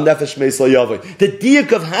Lashem Al Nefesh Meis Lo Yavoi. The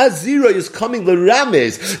diak of Haziroi is coming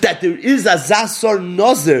l'Ramez that there is a Zasar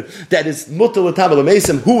Nazir that is Mutal L'Tam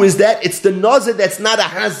L'Meisim. Who is that? It's the Nazir that's not a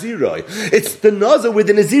Haziroi. It's the Nazir where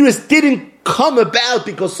the Naziris didn't come about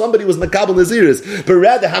because somebody was Makabel Naziris, but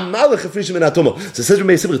rather Hamalach Afrishim and Atoma. So it says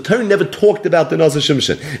Rameir Simcha, the Torah never talked about the Nazir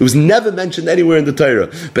Shimshon. It was never mentioned anywhere in the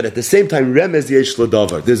Torah. But at the same time, Remez Yesh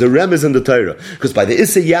L'Davar. There's a Remez in the Torah. Because by the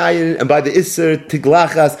Issa Yayin and by the Issa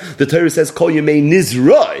Tiglachas, the Torah says Kol Yemei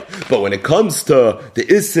Nizroi. But when it comes to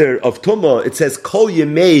the Issa of Tumah, it says Kol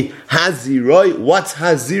Yemei Haziroi. What's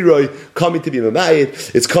Haziroi coming to be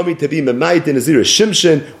Mamayit? It's coming to be Mamayit in Nazir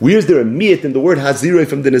Shimshon. Where's there a miyat in the word Haziroi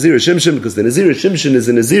from the Nazir Shimshon? Because the Nazir Shimshon is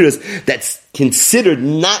a Naziris that's considered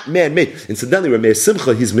not man-made. Incidentally, Rameir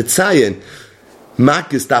Simcha, he's Mitzayin.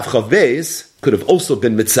 Makis Daf Chavbeis could have also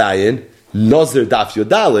been Mitzayin. Nazir Daf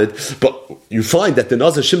Yodalid, but you find that the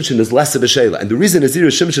Nazir Shimshon is less of a Sheila. And the reason Nazir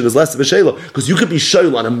Shimshon is less of a Sheila, because you could be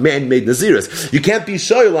Sheil on a man-made Naziris. You can't be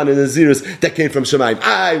Sheil on a Naziris that came from Shemaim.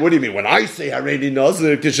 What do you mean? When I say Hareini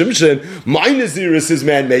Nazir Shimshon, my Naziris is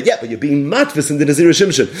man-made. Yeah, but you're being matvis in the Nazir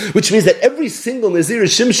Shimshon, which means that every single Nazir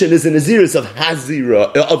Shimshon is a Naziris of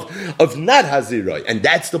Hazira, of not Hazirah. And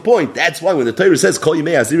that's the point. That's why when the Torah says, Kol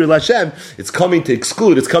Yimei Hazir Lashem, it's coming to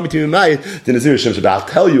exclude, it's coming to Mimayit, the Nazir Shimshon. But I'll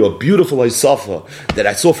tell you a beautiful Isafa that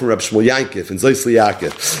I saw from Reb Shmuel Yankov in Zoisli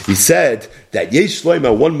Yaakov. He said that Yesh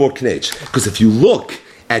Loima one more knech, because if you look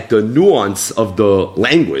at the nuance of the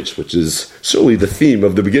language, which is surely the theme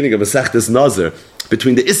of the beginning of Masechtas Nazir,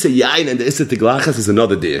 between the Issa Yain and the Issa Tiglachas is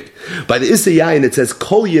another diak. By the Issa Yain it says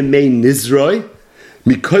Kol Yemei Nizroi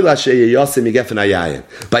Mikol Asher Yosem Yigefen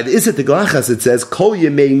Hayayin. By the Issa Tiglachas it says Kol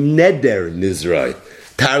Yemei Neder Nizroi.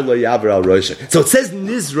 So it says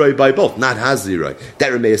Nizroi by both, not Haziroi.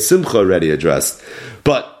 That Rameir Simcha already addressed. But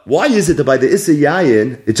But why is it that by the Issa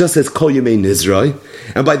Yayin, it just says Kol Yemei Nizroi,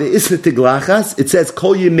 and by the Issa Tiglachas, it says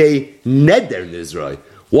Kol Yemei Neder Nizroi?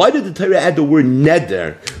 Why did the Torah add the word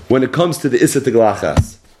Neder when it comes to the Issa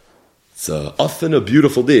Tiglachas? It's often a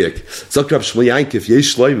beautiful diak. Zok Rab Shmuel Yankif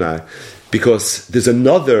Yesh Shloimeh, because there's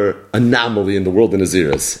another anomaly in the world of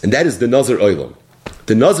Naziris, and that is the Nazir Olam.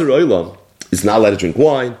 The Nazir Olam is not allowed to drink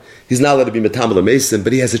wine, he's not allowed to be Metamel Mason,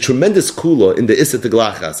 but he has a tremendous kula in the Issa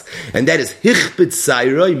Tiglachas, and that is Hichbit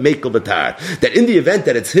Sairoi Mekel Batar. That in the event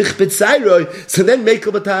that it's Hichbit Sairoi, so then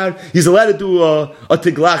Mekel Batar, he's allowed to do a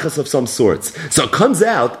Tiglachas of some sorts. So it comes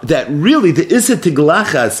out that really the Issa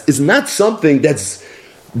Tiglachas is not something that's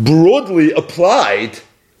broadly applied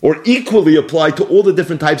or equally applied to all the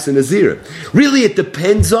different types of Nazir. Really, it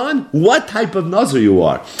depends on what type of Nazir you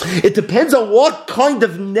are. It depends on what kind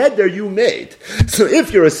of neder you made. So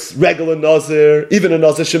if you're a regular Nazir, even a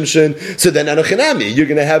Nazir Shimshin, so then Anochinami, you're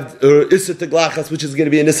going to have Issa Tiglachas, which is going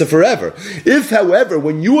to be an Issa forever. If, however,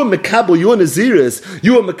 when you are Mekabel, you are Naziris,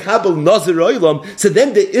 you are Mekabel Nazir Oilam, so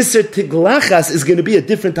then the Issa Tiglachas is going to be a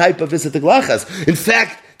different type of Issa Tiglachas. In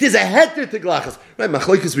fact, there's a heter Tiglachas. Right,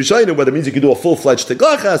 Machlokes Rishonim, whether it means you can do a full-fledged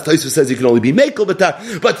Tiglachas, Tosfos says you can only be Mekel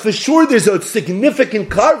B'tar, but for sure there's a significant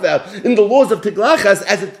carve-out in the laws of Tiglachas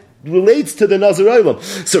as it relates to the Nazir Olam.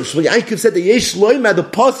 So Shmuel Yankov said that Yesh Loima, the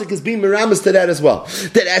Pasuk is being meramis to that as well.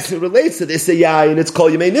 That as it relates to this Issayai, and it's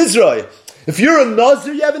called Yemei Nizroi. If you're a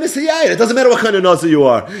Nazir, you have an Issayai. It doesn't matter what kind of Nazir you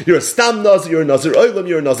are. You're a Stam Nazir, you're a Nazir Olam,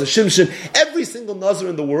 you're a Nazir Shimshin. Every single Nazir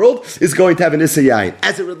in the world is going to have an Issayai.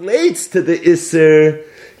 As it relates to the Isser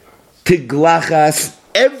Tiglachas,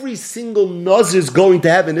 every single Nazir is going to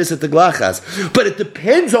have an Issa Tiglachas. But it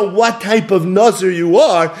depends on what type of Nazir you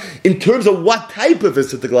are in terms of what type of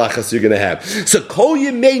Issa Tiglachas you're going to have. So Kol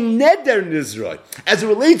Yemei Neder Nizroi, as it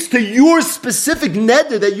relates to your specific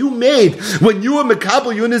neder that you made when you were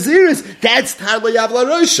Mekabel, you were Naziris, that's Tar L'Yavla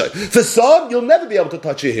Roshai. For some, you'll never be able to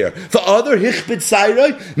touch your hair. For other, Hichbit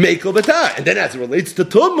Sairoi, Mekel B'tar. And then as it relates to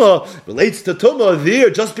Tumah, there,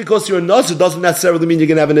 just because you're a Nazir doesn't necessarily mean you're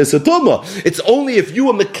going to have an Issa Tumah. It's only if you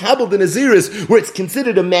are Mekabel the Naziris, where it's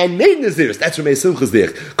considered a man-made Naziris. That's where Mei Simchas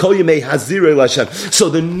there. Kol Yemei Hazirei L'Hashem. So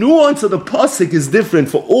the nuance of the pasuk is different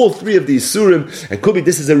for all three of these surim, and could be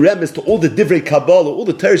this is a remes to all the divrei Kabbalah, all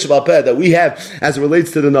the Teresh Sheba'al Peh that we have as it relates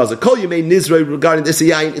to the Nazir. Kol Yemei Nizrei regarding the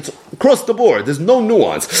Issayai, it's across the board. There's no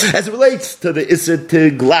nuance. As it relates to the Issa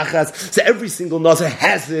Tiglachas, so every single Nazir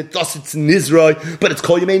has it, thus it's Nizrei, but it's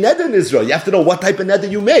Kol Yemei Neder Nizrei. You have to know what type of neder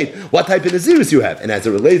you made, what type of Naziris you have. And as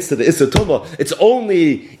it relates to the Issa Tumah, it's only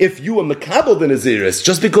if you are Mekabel the Naziris,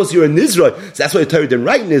 just because you're a Nizroi, so that's why the Torah didn't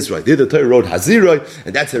write Nizroi. The Torah wrote Haziroi,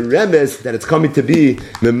 and that's a remes that it's coming to be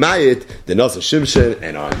Memayit, the Nazir Shimshin.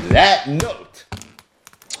 And on that note,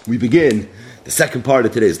 we begin the second part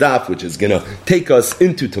of today's daf, which is going to take us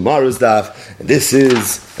into tomorrow's daf. And this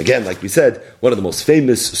is, again, like we said, one of the most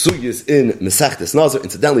famous sugyas in Mesachtes Nazir.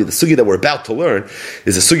 Incidentally, the sugya that we're about to learn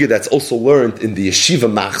is a sugya that's also learned in the Yeshiva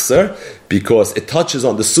Machzor, because it touches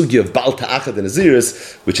on the sugya of Baal Ta'achad and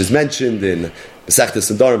Naziris, which is mentioned in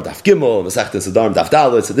Mesachtes Nedarim Daf Gimel, Mesachtes Nedarim Daf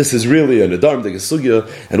Dalet. So this is really a Nedarim Degeh sugya,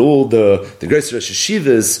 and all the great Rosh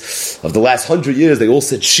Yeshivas of the last 100 years, they all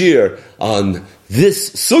said shir on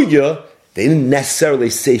this sugya. They didn't necessarily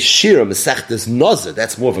say Shira Mesachtes Nazir.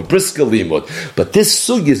 That's more of a brisker limud. But this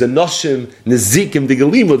sugi is a Noshim Nezikim Degeh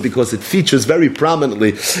limud because it features very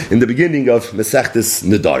prominently in the beginning of Mesachtes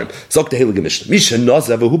Nedarim. Zok the Heilige Mishnah. Misha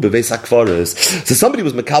Nazir v'hu beveis hakfaris. So somebody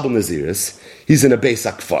was Mekabel Naziris. He's in a beis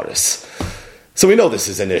hakfaris. So we know this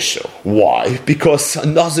is an issue. Why? Because a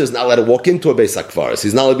Nazir is not allowed to walk into a beis hakfaris.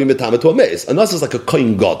 He's not allowed to be metame to a maze. A Nazir is like a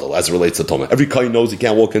kohen gadol as it relates to Tumah. Every kohen knows he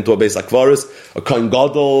can't walk into a beis hakfaris. A kohen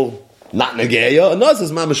gadol, not Nageya, a Nazir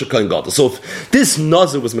is mamash a kohen gadol. So if this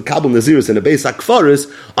Nazir was Mekabel Naziris in a beis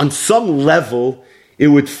hakfaris, on some level, it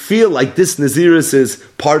would feel like this Naziris is,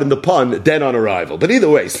 pardon the pun, dead on arrival. But either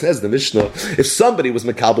way, says the Mishnah, if somebody was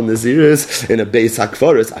Mekabel Naziris in a beis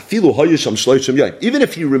hakfaris, afilu hoyisham shloishim yom, even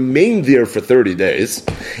if he remained there for 30 days,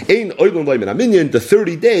 ein oilon loy min aminyan, the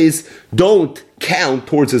 30 days don't count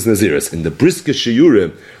towards his Naziris. In the Brisker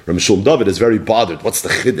Shiurim, Ram Shalom David is very bothered. What's the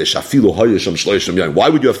chiddush? Afilu hoyisham shloishim yom. Why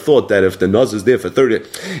would you have thought that if the Nazir is there for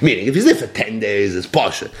 30, meaning if he's there for 10 days, it's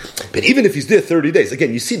pasha. But even if he's there 30 days,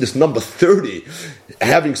 again, you see this number 30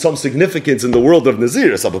 having some significance in the world of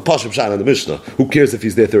Naziris, of a pasha pshat on the Mishnah. Who cares if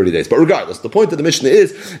he's there 30 days? But regardless, the point of the Mishnah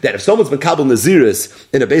is that if someone's Mekabel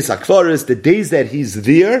Naziris in a beis hakfaris, the days that he's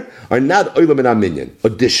there are not oilam and aminyan.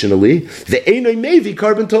 Additionally, the einoi mevi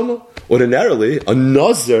carbon tumah. Ordinarily, a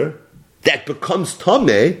Nazir that becomes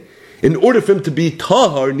Tameh in order for him to be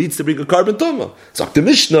tahar, needs to bring a carbon tumah. So the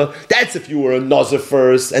Mishnah, that's if you were a nazir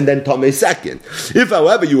first and then tameh second. If,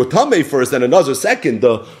 however, you were tameh first and a nazir second,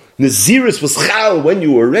 the Naziris was chal when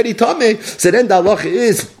you were already tameh, so then the halacha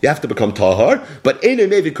is you have to become tahar, but ain't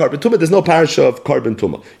maybe carbon tumah, there's no parasha of carbon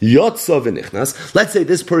tumah. Yotza v'nichnas, let's say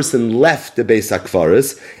this person left the Beis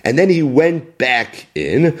HaKfaris, and then he went back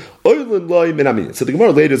in, oilin loy min aminyan. So the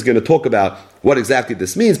Gemara later is going to talk about what exactly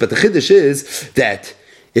this means, but the chiddush is that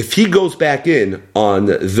if he goes back in on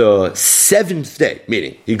the 7th day,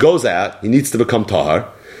 meaning he goes out, he needs to become tahar.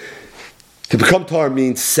 To become tahar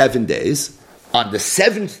means 7 days. On the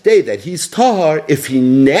 7th day that he's tahar, if he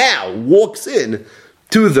now walks in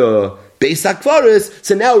to the Beis HaKfaris,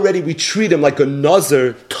 so now already we treat him like a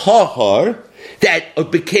nazir tahar that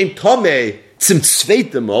became tameh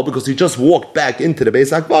tzimtzveitimo because he just walked back into the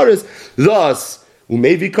Beis HaKfaris. Thus,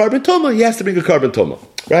 umevi carbon tumah, he has to bring a carbon tumah,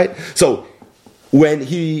 right? So when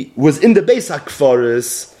he was in the Beis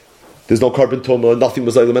HaKfaris, there's no carbon tumah, nothing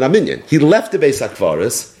was oilem and aminyan. He left the Beis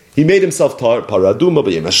HaKfaris. He made himself tar, paraduma,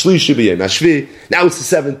 b'yem hashlishi, b'yem hashvi. Now it's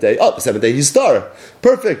the 7th day. Oh, the 7th day he's tar.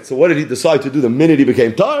 Perfect. So what did he decide to do the minute he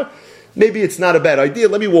became tar? Maybe it's not a bad idea.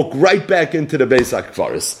 Let me walk right back into the Beis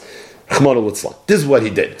HaKfaris. This is what he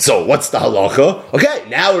did. So what's the halacha? Okay,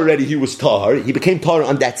 now already he was tar. He became tar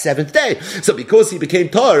on that 7th day. So because he became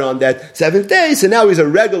tar on that 7th day, so now he's a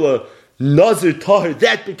regular nazir tar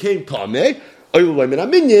that became tameh.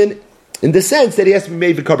 In the sense that he has to be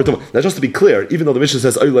made with carbon tumah. Now, just to be clear, even though the Mishnah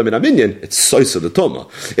says oilem and aminyan, it's soisa the tumah,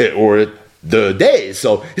 or the days,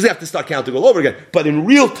 so he's going to have to start counting all over again. But in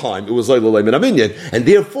real time, it was oilem and aminyan, and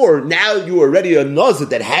therefore now you are already a nazir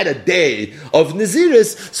that had a day of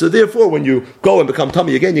naziris. So therefore, when you go and become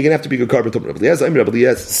tummy again, you're going to have to be a carbon tumah. Rabbi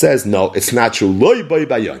Eliezer says no, it's not true.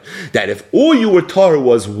 That if all you were tar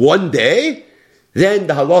was 1 day, then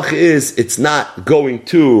the halacha is it's not going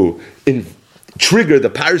to trigger the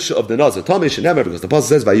parasha of the nazir. Tamish and never, because the pasuk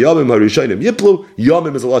says vayamim harishayim yiplu.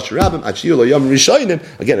 Yamim is a lashon rabbim. Achiyul yam rishayim.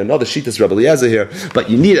 Again, another shittas Rabbi Eliezer here. But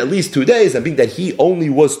you need at least 2 days. And being that he only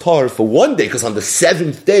was tar for 1 day, because on the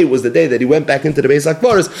 7th day was the day that he went back into the Beis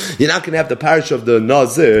HaKfaris, you're not going to have the parasha of the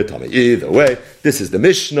nazir. Either way, this is the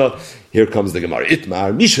Mishnah. Here comes the Gemara.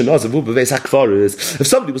 Itmar, Misha Nazavu Beis HaKfaris. If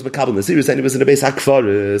somebody was Makabel Naziris and he was in the Beis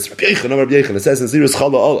HaKfaris, Rabbi Yechon, it says Naziris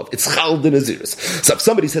Chala Olav. It's Chal the Naziris. So if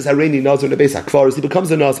somebody says Hareini Nazir in the Beis HaKfaris, he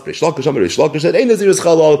becomes a Nazir. Rish Lakish said, Ein Naziris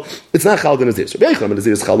Chal Olav. It's not Chal the Naziris. Rabbi Yechon,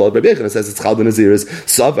 Naziris Chal Olav. Rabbi Yechon says it's Chal the Naziris.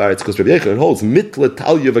 Savar, it's because Rabbi Yechon holds Mitla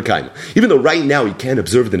Talya V'Kaima. Even though right now he can't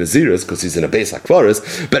observe the Naziris because he's in a Beis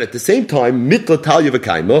HaKfaris, but at the same time, Mitla Talya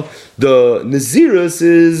V'Kaima, the Naziris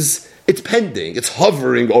is... it's pending, it's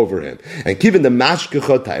hovering over him. And given the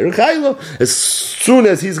mashkecha tayr chaylo, as soon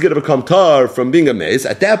as he's going to become tar from being a mace,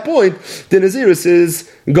 at that point, the Naziris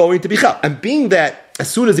is going to be chal. And being that, as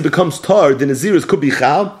soon as he becomes tar, the Naziris could be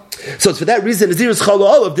chal, so it's for that reason, Naziris chal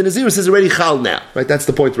olav, the Naziris is already chal now. Right? That's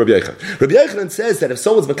the point of Rabbi Yechon. Rabbi Yechon says that if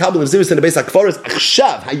someone's makabel Naziris in the Beis HaKfaris,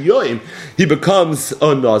 achshav, hayoim, he becomes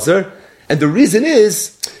a Nazir. And the reason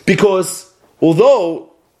is, because although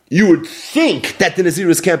you would think that the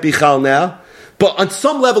Naziris can't be chal now, but on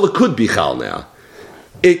some level it could be chal now.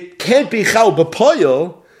 It can't be chal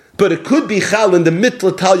b'poyel, but it could be chal in the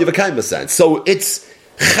mitla talya v'kaima sense. So it's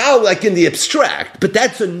chal like in the abstract, but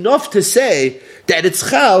that's enough to say that it's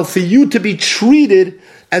chal for you to be treated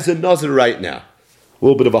as a Nazir right now. A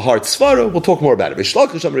little bit of a hard svara. We'll talk more about it. Rish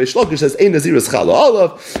Lakish says, "Ein Naziris chal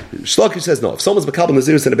olav." Rish Lakish says, "No. If someone's makabel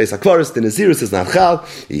Naziris in the Beis HaKfaris, the Naziris is not chal.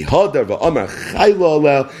 Ihadar va'amar chaylo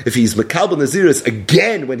alel. If he's makabel Naziris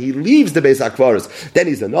again when he leaves the Beis HaKfaris, then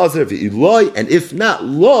he's a Nazir. V'iloi, and if not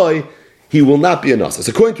loy, he will not be a Nazir. So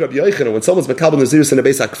according to Rabbi Yochanan, when someone's makabel Naziris in the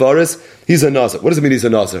Beis HaKfaris, he's a Nazir. What does it mean he's a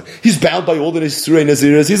Nazir? He's bound by all the Nisrei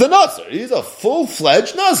Naziris. He's a Nazir. He's a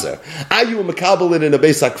full-fledged Nazir. Are you a makabel in a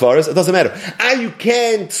Beis HaKfaris? It doesn't matter. You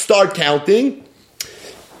can't start counting.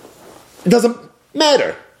 It doesn't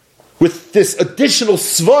matter. With this additional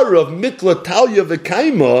svara of mitla talya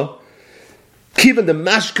v'kaima, kiven the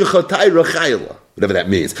mashkecha tayra chayla. Whatever that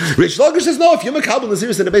means. Rish Lakish says, no, if you're makabel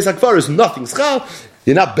Naziris in the Beis HaKfaris, nothing's chal.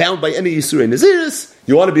 You're not bound by any Yisurei Naziris.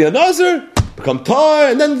 You want to be a Nazir, become tar,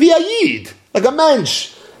 and then via Yid, like a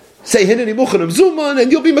mensch. Say Hineni Muchanim Zuman,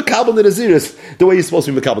 and you'll be makabel the Naziris the way you're supposed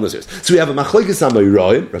to be makabel Naziris. So we have a machlokes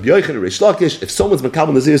amayroim, Rabbi Yochanan and Rish Lakish. If someone's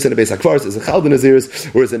makabel Naziris in the Beis HaKfaris, is it chal the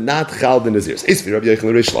Naziris or is it not chal the Naziris? It's for Rabbi Yochanan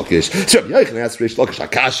and Rish Lakish. So Rabbi Yochanan asks Rish Lakish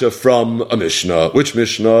Akasha from a Mishnah. Which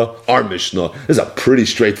Mishnah? Our Mishnah. This is a pretty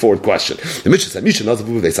straightforward question. The Mishnah said, Mishnah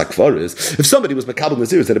Nazavu Beis HaKfaris. If somebody was makabel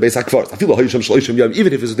Naziris in the Beis HaKfaris,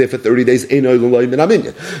 even if he was there for 30 days,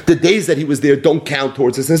 the days that he was there don't count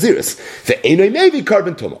towards his Naziris. Maybe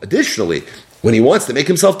carbon tumah. Additionally, when he wants to make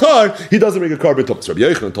himself tar, he doesn't bring a carbon tumah. So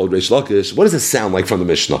Rabbi Yochanan told Reish Lakish, what does it sound like from the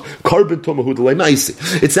Mishnah? Carbon tumah hu delay maisi.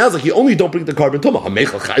 It sounds like you only don't bring the carbon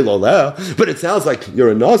tumah. But it sounds like you're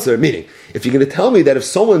a nazir. Meaning, if you're going to tell me that if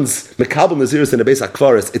someone's mekabel naziris in a beis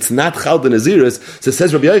hakvaris, it's not chal the naziris, so it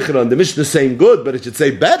says Rabbi Yochanan, the Mishnah is saying good, but it should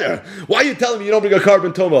say better. Why are you telling me you don't bring a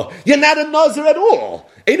carbon tumah? You're not a nazir at all.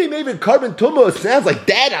 Ain't maybe carbon tumah sounds like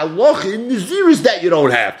that halacha in naziris that you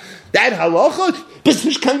don't have. That halacha,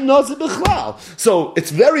 so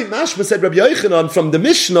it's very mashma, said Rabbi Yochanan from the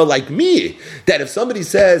Mishnah, like me, that if somebody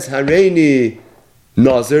says Hareini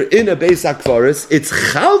Nazir in a Beis HaKvaris, it's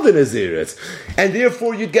Chal the Naziris, and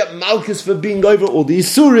therefore you'd get Malchus for being over all the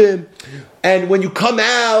Isurim, and when you come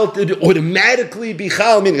out, it automatically be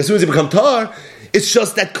Chal, meaning as soon as you become Tar, it's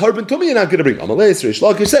just that carbon tumah you're not going to bring. Amalei Reish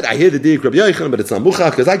Lakish said, I hear the Dik Rabbi Yochanan, but it's not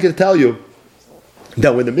Muchach, because I can tell you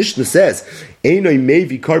that when the Mishnah says Einoi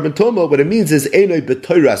Mevi carbon tumah, what it means is Einoi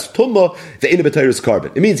betoiras tumah, the Einoi betoiras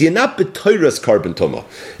carbon. It means you're not betoiras carbon tumah,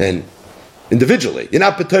 and individually you're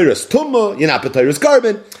not betoiras tumah, you're not betoiras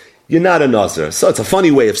carbon, you're not a nazir. So it's a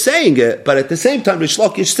funny way of saying it, but at the same time, Reish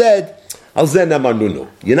Lakish said, you're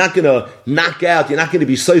not going to knock out, you're not going to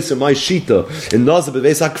be soiser my shita in Nazir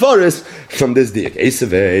Beveis HaKvaris from this diak.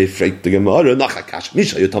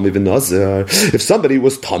 If somebody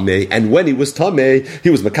was Tameh, and when he was Tameh, he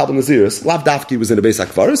was Makabel Naziris, Lav Dafki was in the Beis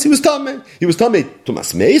HaKvaris, he was Tameh. He was Tameh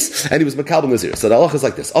Tumas Meis, and he was Makabel Naziris. So the halacha is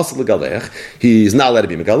like this. Asal Legalech, he's not allowed to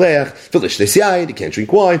be Megalech, Vilish Desyayin, he can't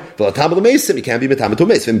drink wine, Vilatam L'Meisim, he can't be Metamet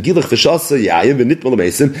Tumes, Vim Gilach V'shasa Yayim, V'nitma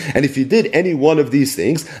L'Meisim, and if he did any one of these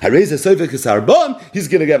things, Harez HaSoiv he's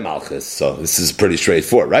going to get malchus. So this is pretty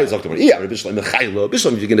straightforward, right? If you're going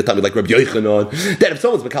to tell me like Rabbi Yochanan that if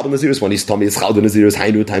someone's Makabel Naziris when he's Tommy is Chal the Naziris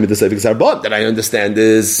Hainu time of the Seifik Zarbon, then I understand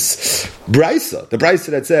is Brisa. The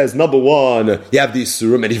Brisa that says number one, you have these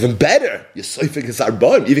surim, and even better, you Seifik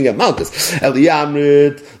Zarbon, even get malchus. But if you're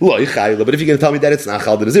going to tell me that it's not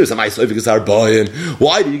Chal the Naziris, am I Seifik Zarbon?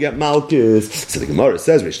 Why do you get malchus? So the Gemara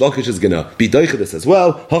says Reish Lakish is going to be doichadis as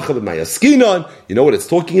well. You know what it's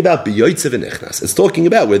talking about? It's talking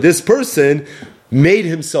about where this person made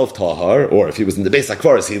himself tahar, or if he was in the Beis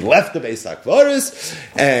HaKvaris, he left the Beis HaKvaris,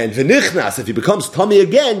 and v'nichnas, if he becomes tummy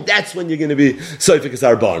again, that's when you're going to be soifik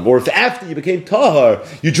zarban. Or if after you became tahar,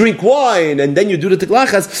 you drink wine, and then you do the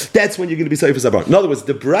tiklachas, that's when you're going to be soifik zarban. In other words,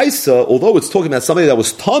 the Brisa, although it's talking about somebody that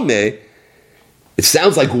was tummy, it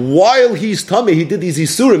sounds like while he's tummy, he did these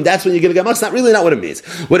isurim, that's when you're going to get malchus. That's really not what it means.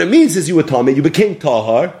 What it means is you were tummy, you became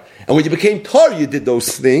tahar, and when you became tar, you did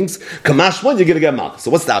those things. Kamash one, you're going to get malchus.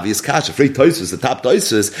 So what's the obvious kasha? Free toisus, the top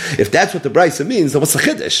toisus. If that's what the brisa means, then what's the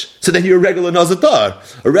chiddush? So then you're a regular nazir tar.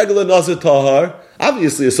 A regular nazir tahar,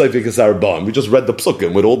 obviously a soifik asarban. We just read the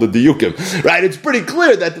psukim with all the diyukim, right? It's pretty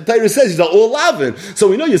clear that the Torah says he's all lavin. So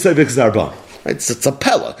we know you're soifik asarban. Right? It's a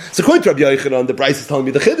pella. So according to Rabbi Yochanan, the Bryce is telling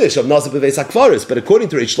me the chiddush of Nazir Beveis HaKvaris, but according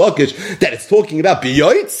to Reish Lakish, that it's talking about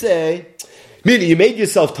biyotzei, meaning you made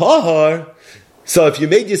yourself tahar. So if you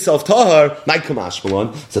made yourself tahar, like Kamash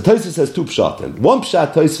Malon, so Tosfos says two pshat, and one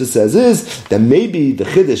pshat Tosfos says is that maybe the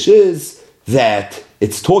chiddush is that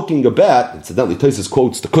it's talking about, incidentally, Tosfos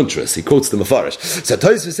quotes the Kuntras, he quotes the Mefarish. So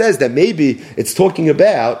Tosfos says that maybe it's talking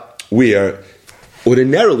about where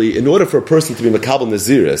ordinarily, in order for a person to be Makabel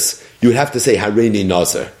Naziris, you would have to say Hareini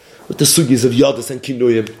Nazir. With the sugis of Yadas and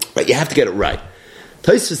Kinuyim, right? You have to get it right.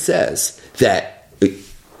 Tosfos says that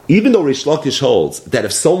even though Reish Lakish holds that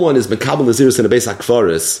if someone is Makabel Naziris in a Beis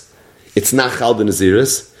HaKvaris, it's not Chal the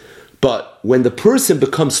Naziris, but when the person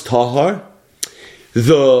becomes Tahar,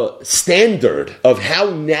 the standard of how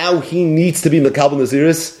now he needs to be Makabel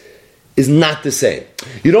Naziris is not the same.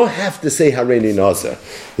 You don't have to say Hareini Nazir.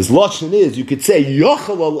 His lashon is, you could say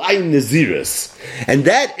Yochel Alai Naziris, and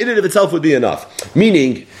that in and of itself would be enough.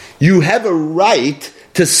 Meaning, you have a right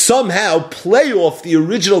to somehow play off the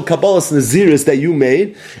original Kabbalas Naziris that you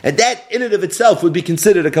made, and that in and of itself would be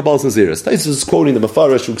considered a Kabbalas Naziris. This is quoting the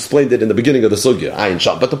Mefarish who explained it in the beginning of the Sugya, Ayin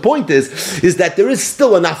Sham. But the point is that there is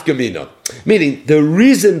still a nafkamina. Meaning, the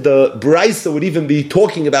reason the Brisa would even be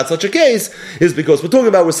talking about such a case is because we're talking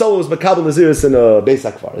about where someone was Makabel Naziris in a Beis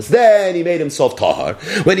HaKvaris. Then he made himself Tahar.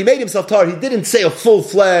 When he made himself Tahar, he didn't say a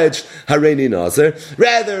full-fledged Hareini Nazir.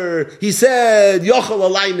 Rather, he said Yochel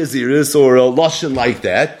Alai Naziris, or a lashon like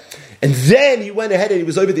that. And then he went ahead and he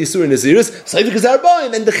was over the Yisur Naziris, Soifik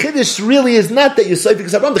Zarbaim, and the Chiddush really is not that you're Soifik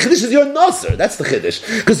Zarbaim, the Chiddush is your Nazir, that's the Chiddush,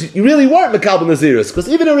 because you really weren't Makabel Naziris, because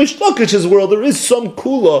even in Reish Lakish's world, there is some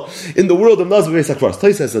kula in the world of Nazir Beis HaKvaris.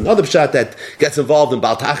 Tais has another pshat that gets involved in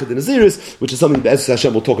Baal Tachid and Naziris, which is something that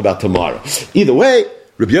Hashem will talk about tomorrow. Either way,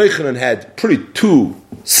 Rabbi Yochanan had pretty two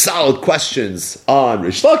solid questions on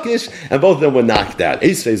Rish Lakish, and both of them were knocked out.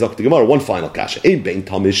 Eisvei Zok the Gemara, one final kasha. Ein bein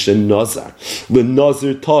tamish shenazar,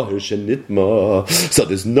 lenazar tahir shenitma. So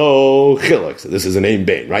there's no chiluk. So this is an ein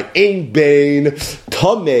bein, right? Ein bein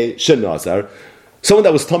tameh shenazar. Someone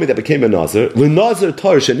that was tummy that became a nazar, lenazar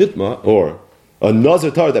tahir shenitma, or a nazar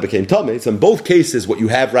tar that became tummy. So in both cases, what you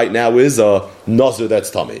have right now is a nazar that's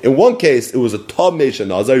tummy. In one case, it was a tummy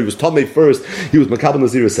nazar. He was tummy first. He was makabel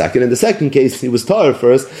nazir second. In the second case, he was tar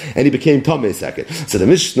first, and he became tummy second. So the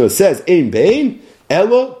Mishnah says, "Ein bein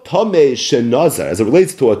elo tummy shenazar," as it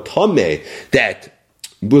relates to a tummy that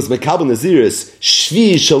was makabel naziris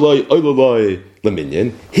shvi shaloi oiloloi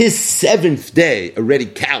leminyan. His seventh day already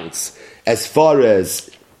counts as far as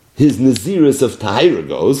his Naziris of Tahira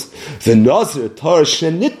goes. The Nazir Tar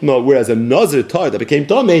Shenitma, whereas a Nazir Tar that became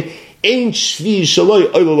Tameh, ain't Shvi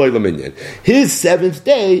Shaloi Oiloloi Laminyan. His seventh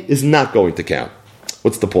day is not going to count.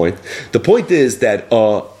 What's the point? The point is that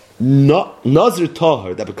a Nazir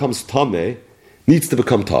Tar that becomes Tameh needs to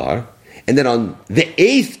become Tar, and then on the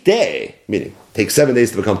eighth day, meaning takes 7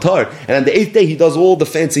 days to become tar, and on the eighth day he does all the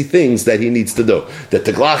fancy things that he needs to do. The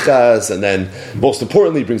teglachas, and then most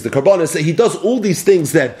importantly he brings the karbanos. He does all these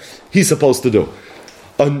things that he's supposed to do.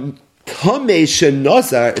 On Tameh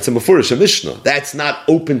Shenazar, it's a Mefurish Mishnah. That's not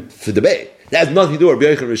open for debate. That has nothing to do with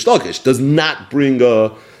Rabbi Yochanan Rish Lakish. Does not bring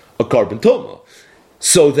a carbon toma.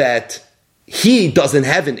 So that he doesn't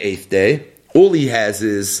have an eighth day, all he has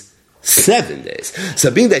is 7 days. So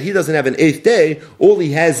being that he doesn't have an eighth day, all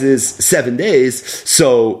he has is 7 days.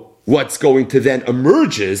 So what's going to then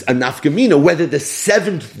emerge is a nafkamina, whether the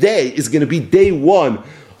seventh day is going to be day one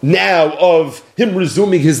now of him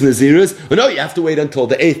resuming his naziris, or no, you have to wait until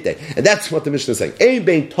the eighth day. And that's what the Mishnah is saying. Ein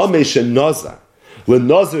bein tameh shenazar,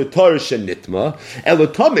 l'nazar tar shenitma, elo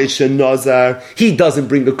tameh shenazar, he doesn't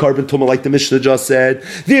bring a carbon tuma like the Mishnah just said.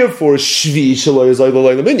 Therefore, shvi shelo yizay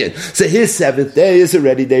l'loy l'minyan. So his seventh day is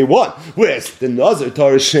already day one. Whereas the nazar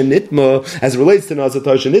tar shenitma, as it relates to nazar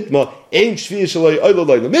tar shenitma, ain't shvi shelo yizay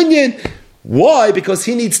l'loy l'minyan. Why? Because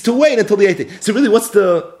he needs to wait until the eighth day. So really, what's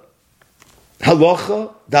the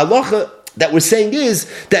halacha? The halacha that we're saying is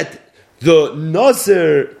that the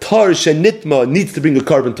nazar tar shenitma needs to bring a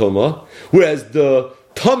carbon toma, whereas the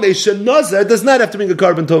tameh shenazar does not have to bring a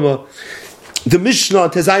carbon toma. The Mishnah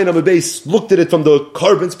Tezayin Amud Beis looked at it from the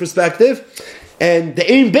carbon's perspective, and the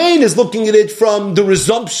Ein Bein is looking at it from the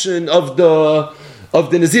resumption of the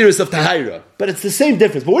Naziris of Tahira. But it's the same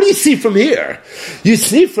difference. But what do you see from here? You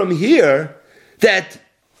see from here that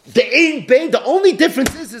the Ein Bein, the only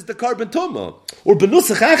difference is the carbon toma. Or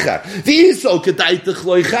benusach achar. V'yiso kedaitach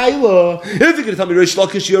loy chayla. If you're going to tell me Rish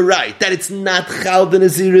Lakish, you're right, that it's not chal the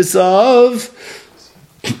naziris of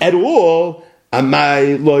at all.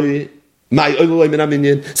 Amai loy.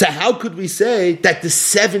 So how could we say that the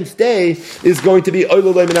seventh day is going to be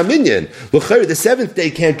Oilolay Min Aminyan? The seventh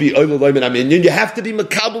day can't be Oilolay Min Aminyan. You have to be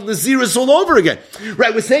Makabel Naziris all over again.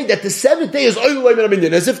 Right, we're saying that the seventh day is Oilolay Min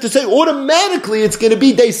Aminyan, as if to say automatically it's going to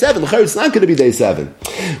be day 7. It's not going to be day 7.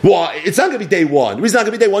 Well, it's not going to be day 1. The reason it's not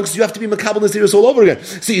going to be day 1 because you have to be Makabel Naziris all over again.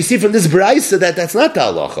 So you see from this Braisa that that's not the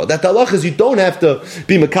halacha. That the halacha is you don't have to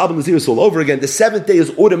be Makabel Naziris all over again. The seventh day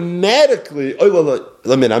is automatically Oilolay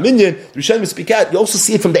Min Aminyan. You also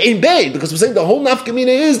see it from the Ein Bein, because we're saying the whole nafkamina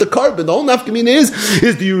is the carbon. The whole nafkamina is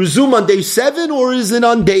do you resume on day 7 or is it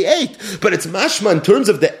on day 8? But it's mashma in terms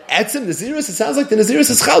of the etzim naziris. It sounds like the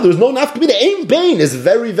naziris is chal. There's no nafkamina. Ein Bein is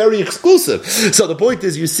very, very exclusive. So the point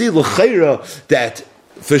is, you see l'cheira that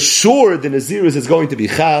for sure the naziris is going to be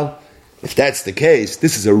chal. If that's the case,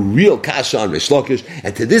 this is a real kasha on Rish Lakish,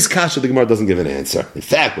 and to this kasha the Gemara doesn't give an answer. In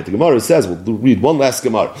fact, what the Gemara says, we'll read one last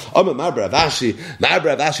Gemara. Ma'aber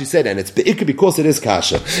Avashi said, and it's because it is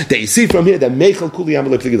kasha, that you see from here that Meichel Kuli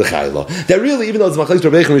Amalek Figi the Chayla. That really, even though it's Machlekes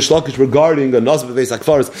Rav Eicha and Rish Lakish regarding a Nazir Beveis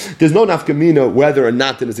Akfaris, there's no nafkamina whether or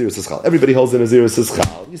not the Naziris is chal. Everybody holds the Naziris is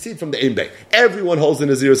chal. You see it from the Ein Bein. Everyone holds the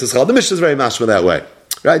Naziris is chal. The Mishnah is very mashma that way.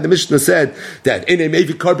 Right, the Mishnah said that in a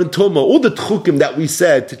maybe carbon tuma, all the tchukim that we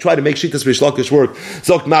said to try to make Shitas Rish Lakish work,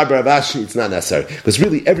 Zok Ma'aber Avashi, it's not necessary. Because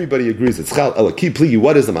really everybody agrees it's chal. Elaki pligi,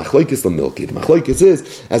 what is the machlokes the milki? The machlokes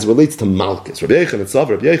is as it relates to malchus. Rabbi Yochanan and Savar,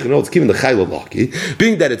 Rabbi Yochanan holds keeping the chayla laki,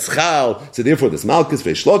 being that it's chal, so therefore this malchus,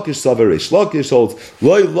 Rish Lakish, Savar, Rish Lakish holds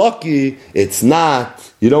loy laki, it's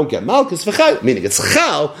not, you don't get malchus for chal, meaning it's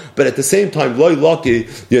chal, but at the same time, loy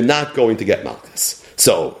laki, you're not going to get malchus.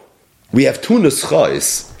 So, we have two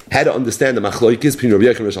nuschais how to understand the machlokes between Rabbi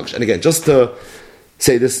Yochanan and Rish Lakish. And again, just to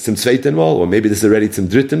say this zum zweiten Mal, or maybe this is already zum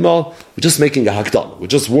dritten Mal. We're just making a hakdama. We're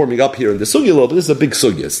just warming up here in the sugya a little bit. This is a big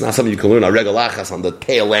sugya. It's not something you can learn on regalachas on the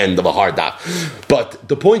tail end of a hard daf. But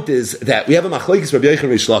the point is that we have a machlokes Rabbi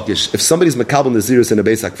Yochanan Reish Lakish. If somebody's makabel nazirus in a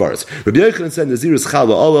beis hakfaras, Rabbi Yochanan said nazirus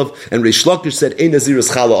chala olav, and Reish Lakish said ein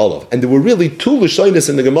nazirus chala olav. And there were really two lishonis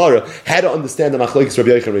in the Gemara how to understand the machlokes Rabbi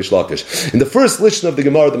Yochanan Reish Lakish. In the first lishon of the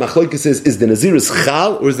Gemara, the machlokes is the nazirus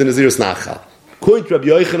chal or is the nazirus nachal? According to Rabbi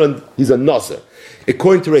Yochanan, he's a nazir.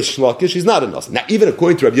 According to Reish Lakish, he's not a nazir. Now, even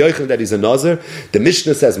according to Rabbi Yochanan that he's a nazir, the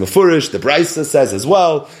Mishnah says mefurish, the Brisa says as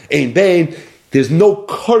well, ein bain. There's no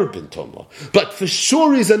carbon toma, but for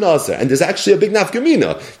sure he's a nazir, and there's actually a big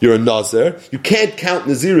nafkamina. You're a nazir, you can't count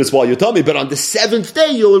nazirus while you're tummy, but on the seventh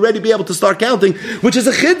day you'll already be able to start counting, which is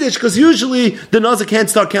a chiddush because usually the nazir can't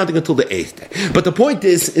start counting until the eighth day. But the point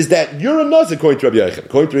is that you're a nazir according to Rabbi Yochanan.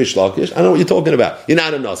 According to Reish Lakish, I know what you're talking about. You're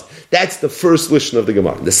not a nazir. That's the first lishon of the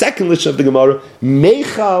Gemara. The second lishon of the Gemara,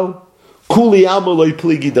 meichal kuli amaloi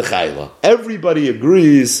pligi dechayla. Everybody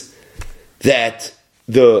agrees that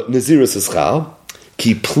the Nazirus is chal.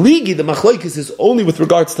 Ki pligi, the machlokes is only with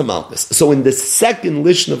regards to malchus. So in the second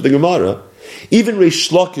lishon of the Gemara, even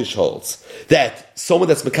Reish Lakish holds that someone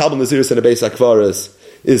that's makabel Nazirus in a beis hakvaras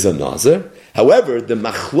is a nazir. However, the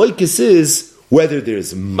machlokes is whether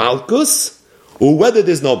there's malchus or whether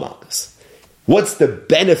there's no malchus. What's the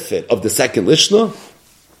benefit of the second lishna?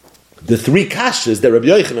 The three kashas that Rabbi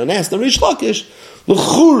Yochanan asked and Reish Lakish,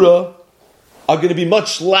 l'chura, are going to be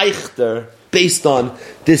much leichter based on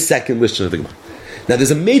this second lishon of the Gemara. Now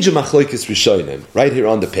there's a major machlokes rishonim right here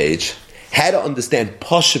on the page, how to understand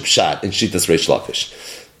Pashup Pshat in Shitas Reish Lakish.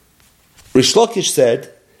 Reish Lakish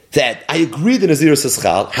said that I agree the Nazirus is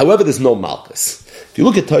chal, however there's no malchus. If you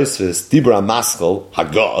look at Tosfos, Dibra Maschel,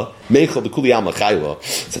 Haggah, Meichel the Kuli Alma Chayla,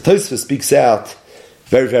 so Tosfos speaks out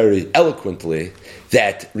very, very eloquently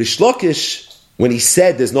that Reish Lakish, when he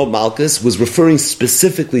said there's no malchus, was referring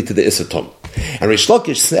specifically to the Issur Tumah. And Reish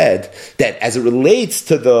Lakish said that as it relates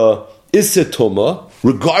to the Issur Tumah,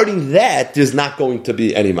 regarding that, there's not going to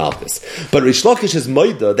be any malchus. But Reish Lakish is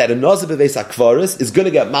moida that a nazir b'veis hakvaris is going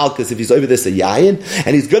to get malchus if he's over this a yayin,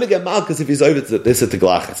 and he's going to get malchus if he's over this a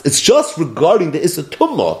teglachas. It's just regarding the Issur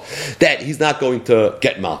Tumah that he's not going to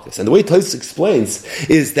get malchus. And the way Tosfos explains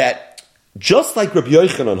is that just like Rabbi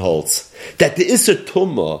Yochanan holds that the Issur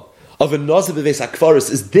Tumah of a nazir b'veis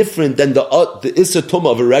hakvaris is different than the Issur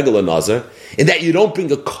Tumah of a regular nazir, in that you don't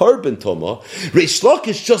bring a carbon tumah, Reish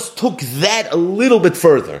Lakish just took that a little bit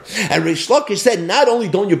further. And Reish Lakish said, not only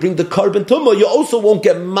don't you bring the carbon tumah, you also won't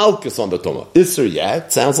get malchus on the tumah. Isser, yeah,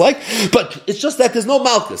 it sounds like, but it's just that there's no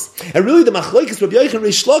malchus. And really the machlokes, Rabbi Yochanan and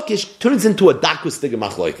Reish Lakish, turns into a dakustig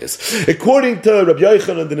machlokes. According to Rabbi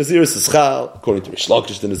Yochanan, the Nazirus is chal. According to Reish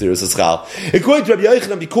Lakish, the Nazirus is chal. According to Rabbi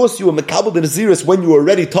Yochanan, because you were makabel the Nazirus when you were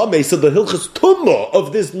already tamei, so the hilchas tumah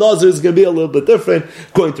of this nazir is going to be a little bit different.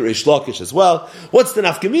 According to Reish Lakish as well. What's the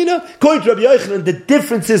nafkamina? According to Rabbi Yochanan, the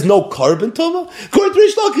difference is no carbon tumah. According to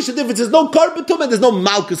Reish Lakish, the difference is no carbon tumah, and there's no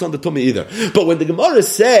malchus on the tumah either. But when the Gemara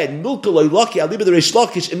said milka loylaki aliba the Reish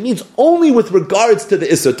Lakish, it means only with regards to the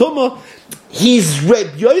Issur Tumah. He's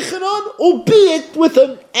Rabbi Yochanan, albeit with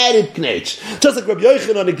an added knech. Just like Rabbi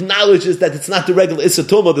Yochanan acknowledges that it's not the regular Issur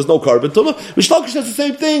Tumah, there's no carbon tumah. Reish Lakish does the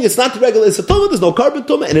same thing. It's not the regular Issur Tumah, there's no carbon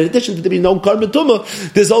tumah, and in addition to there being no carbon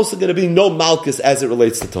tumah, there's also going to be no malchus as it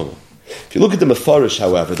relates to tumah. If you look at the Mefarish,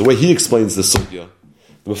 however, the way he explains the sugya,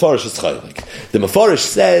 the Mefarish is chaylik. The Mefarish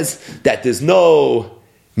says that there's no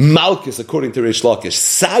malchus according to Reish Lakish,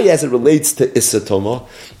 sai as it relates to Issur Tumah,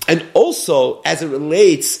 and also as it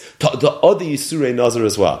relates to the other Yisurei Nazir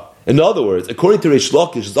as well. In other words, according to Reish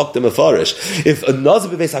Lakish, Zok the Mefarish, if a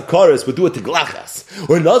Nazir b'veis hakaris would do it to glachas,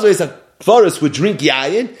 or a Nazir b'veis hakaris would drink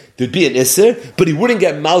yayin, there'd be an Isser, but he wouldn't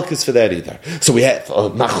get malchus for that either. So we have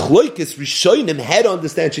machlokes rishonim had to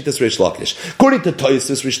understand Shitas Reish Lakish. According to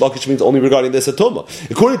Tosfos, Reish Lakish means only regarding this atoma.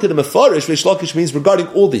 According to the Mefarish, Reish Lakish means regarding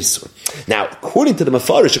all these. Now, according to the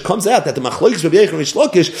Mefarish, it comes out that the machlokes Rabbi Yochanan Reish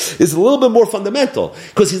Lakish is a little bit more fundamental,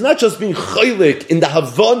 because he's not just being chaylik in the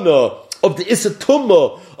Havana of the Issur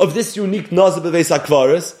Tumah of this unique Nazir b'veis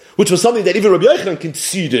hakvaris, which was something that even Rabbi Yochanan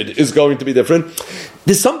conceded is going to be different.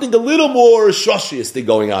 There's something a little more shoshiest thing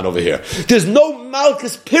going on over here. There's no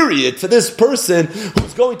malchus period for this person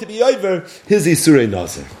who's going to be over his Yisurei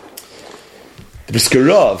Nazir. The Brisker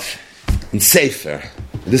Rav in Sefer,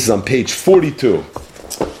 this is on page 42.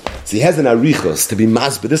 So he has an arichos to be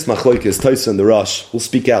masbeh. This machlokes Tosfos and the Rosh will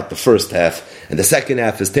speak out the first half, and the second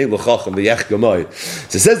half is Teil Chacham the Yech Gamoy.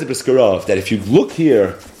 So it says the Brisker Rav that if you look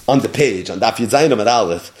here on the page, on Daf Yud Zayin Amud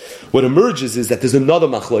Aleph, what emerges is that there's another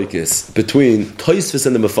machlokes between Tosfos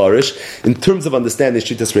and the Mefarish in terms of understanding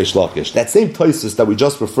Shitas Reish Lakish. That same Tosfos that we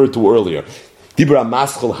just referred to earlier, Dibra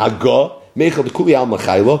Maschel Haga, Mechel the Kuli Al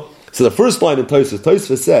Machayla. So the first line in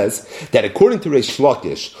Tosfos says that according to Reish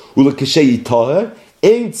Lakish, Ula Kishei Yitaher,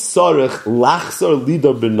 Ain't Sarech Lachzar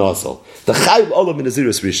Lidar B'Nazal. The Chayv Olav in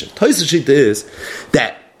Naziris Rishon. Tosfos Shita is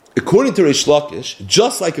that according to Reish Lakish,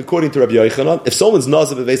 just like according to Rabbi Yochanan, if someone's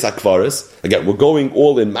Nazir B'Veis HaKvaris, again, we're going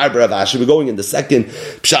all in Ma'aber Rav Ashi, we're going in the second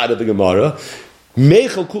Pshat of the Gemara,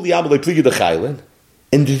 Mechel Kuli Amalei Pligi the Chaylin,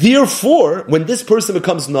 and therefore, when this person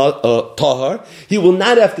becomes Tahar, he will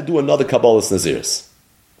not have to do another Kabbalah's Naziris.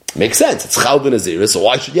 Makes sense. It's Chal Naziris, so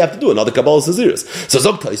why should you have to do another Kabbalah's Naziris? So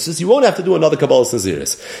Zog Taisus, you won't have to do another Kabbalah's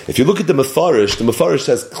Naziris. If you look at the Mefarish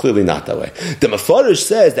says clearly not that way. The Mefarish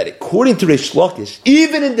says that according to Reish Lakish,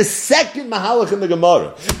 even in the second Mahalach in the Gemara,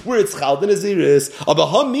 where it's Chal Naziris,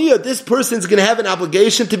 Abahamiya, this person's going to have an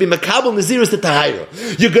obligation to be Makabal Naziris to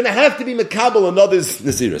Tahira. You're going to have to be Makabal another's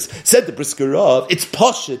Naziris. Said the Brisker Rav, it's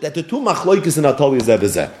Pashit that the two Machloikis and Atali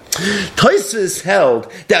Zebezeh. Tosfos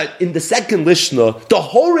held that in the second Lishna, the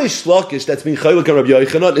whole Reish Lakish that's being Chaylik and Rabbi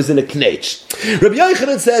Yochanan is in a knetch. Rabbi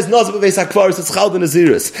Yochanan says Nazir B'Veis HaKvaris it's Chal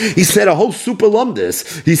Naziris. He said a whole super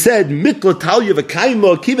lumdis. He said Mitla Talya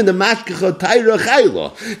V'Kaima Kivin the Mashkecha Taira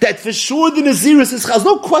Chayla, that for sure the Naziris is Chal.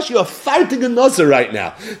 No question, you're fighting a Nazir right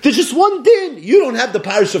now. There's just one din. You don't have the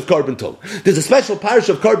parish of Karban Tumah. There's a special parish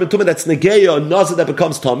of Karban Tumah that's Negeya, a Nazir that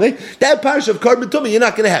becomes Tomei. That parish of Karban Tumah you're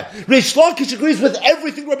not going to have. Reish Lakish agrees with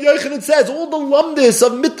everything Rabbi Yochanan says, all the lumdis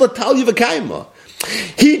of Mitla Talya V'Kaima.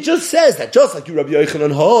 He just says that just like you, Rabbi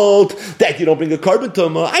Yochanan, hold that you don't bring a Karban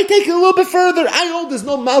Tumah. I take it a little bit further. I hold there's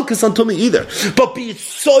no Malkus on Tumah either. But be it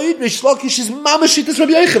Soid, Reish Lakish is Mamashit is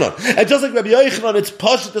Rabbi Yochanan. And just like Rabbi Yochanan, it's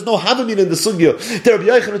Pashit, there's no Havamin in the Sugya. That Rabbi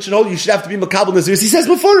Yochanan should hold you should have to be Makabal Naziris. He says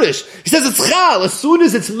Mefurish. He says it's Chal. As soon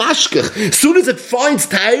as it's Mashkach, as soon as it finds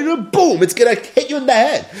Taira, boom, it's going to hit you in the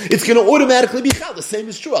head. It's going to automatically be Chal. The same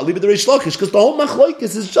is true. I'll leave it to Reish Lakish because the whole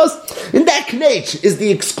Machloikis is just in that knetch is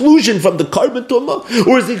the exclusion from the Karban Tumah,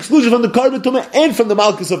 or is the exclusion from the Karban Tumah and from the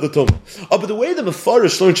Malchus of the Tumah. But the way the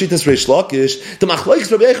Mefarish learn Shitas Reish Lakish, the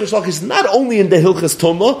Machlokes Rabbi Reish Lakish is not only in the Hilchas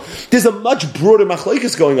Tumah, there's a much broader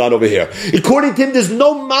Machlokes going on over here. According to him, there's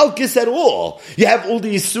no Malchus at all. You have all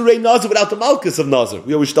the Yisurei Nazir without the Malchus of Nazir.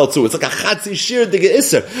 We always tell too. It's like a Chatzi Shir Dige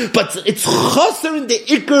Isser. But it's Chaser in the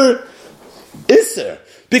Iker Isser.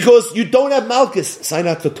 Because you don't have Malchus. Sign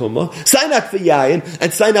out for Tumah, sign out for Yayin,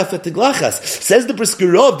 and sign out for Tiglachas. Says the Brisker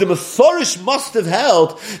Rav, the Mefarish must have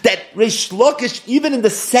held that Reish Lakish, even in the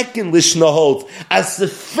second Lishna holds, as the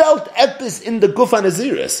felt epis in the Gufa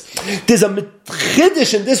Naziris. There's a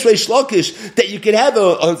Chiddush in this Reish Lakish that you can have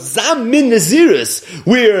a Zam Min Naziris,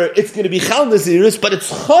 where it's going to be Chal Naziris, but it's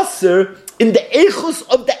Chaser in the echus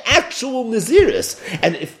of the actual Naziris.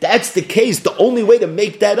 And if that's the case, the only way to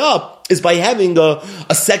make that up is by having a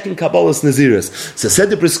second Kabbalah's Naziris. So said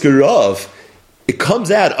the Brisker Rav, it comes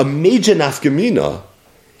out a major nafkamina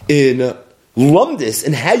in Lumdis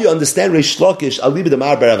and how you understand Reish Lakish Aliba de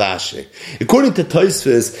Ma'aber Rav Ashi. According to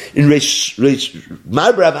Tosfos, in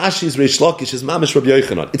Ma'aber Rav Ashi's Reish Lakish is Mamish Rabbi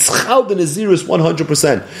Yochanan. It's Chal the Naziris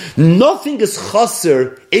 100%. Nothing is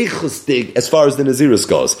chaser echustig as far as the Naziris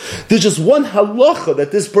goes. There's just one halacha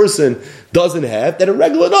that this person doesn't have that a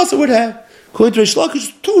regular Nazir would have. According to Reish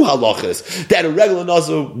Lakish, two halachas that a regular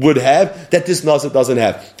Nazir would have that this Nazir doesn't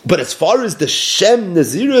have. But as far as the Shem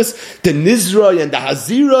Naziris, the Nizra and the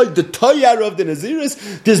Hazira, the Toyar of the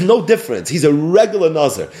Naziris, there's no difference. He's a regular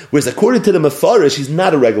Nazir. Whereas according to the Mefarish, he's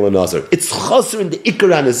not a regular Nazir. It's Chaser in the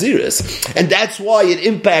Ikra Naziris. And that's why it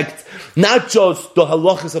impacts not just the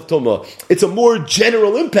halachas of Tumah. It's a more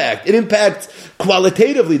general impact. It impacts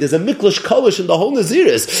qualitatively. There's a Miklash Kolish in the whole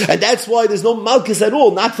Naziris. And that's why there's no Malchus at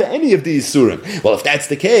all, not for any of these Surim. Well, if that's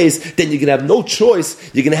the case, then you're going to have no choice.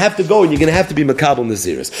 You're going to have to go and you're going to have to be Makabal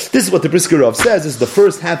Naziris. This is what the Brisker Rav says. This is the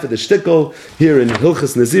first half of the shtickle here in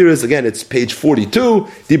Hilchas Naziris. Again, it's page 42.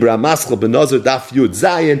 Dibra Maschel Ben Nazir Daf Yud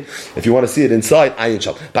Zayin. If you want to see it inside, Ayin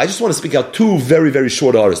Shal. But I just want to speak out two very, very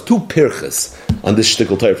short artists, two pirchas on this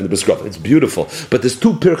shtickle Torah from the Brisker Rav. It's beautiful. But there's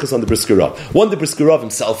two pirchas on the Brisker Rav. One the Brisker Rav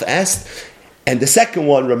himself asked, and the second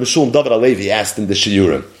one, Rav Mishul David Alevi asked in the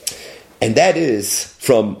Shiurim. And that is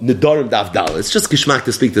from Nedarim Daf Dalet. It's just geschmack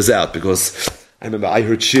to speak this out because I remember I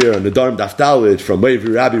heard shir on Nedarim Daf Dalet from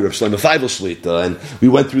Meiri Rabbi Rav Shlomo Feivel Shlita, and we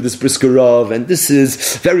went through this Brisker Rav, and this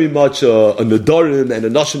is very much a Nedarim and a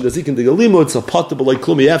Nashim Nazikin de Galimo. It's a potable like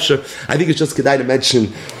Klumi Efsher. I think it's just kedai to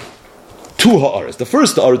mention two ha'aras. The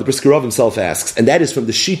first ha'ara, the Brisker Rav himself asks, and that is from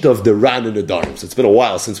the sheet of the Ran and Nedarim. So it's been a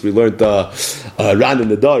while since we learned the Ran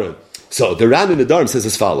and Nedarim. So the Ran in the Nedarim says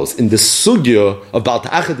as follows: in the sugya about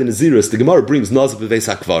Achad and Naziris, the Gemara brings Nazir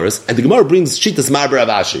B'Veis HaKvaris, and the Gemara brings Shitas Ma'aber Rav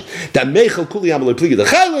Ashi that Meichel Kuli Amalei Pligi the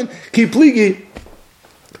Chaylin Ki Pligi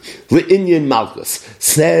LeInyan Malchus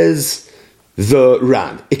says the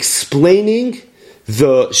Ran, explaining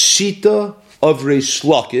the Shita of Reish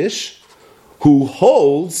Lakish, who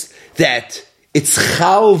holds that it's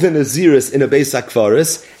Chal v'Naziris in a Beis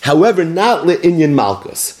HaKfaris, however, not le'inyan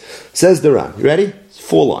Malkus. Says the Ran. You ready?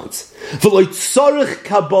 4 lines. V'lo tzarich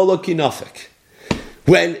Kabbalah kinafik.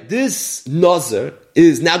 When this Nazir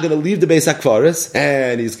is now going to leave the Beis HaKfaris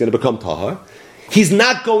and he's going to become Tahar, he's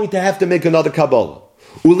not going to have to make another Kabbalah.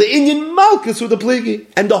 Ule'inyan Malkus with the pligi.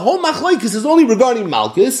 And the whole Machlokes is only regarding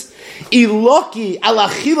Malkus. Iloki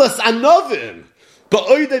alachilas anovim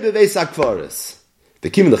ba'oidei bebeis HaKfaris. The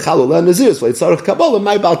kim the chalul and naziris like tzarich kabbalah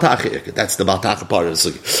my baltachik. That's the baltachik part of the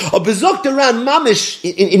sugi. Bezok the Ran mamish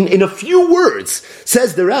in a few words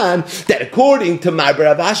says the Ran that according to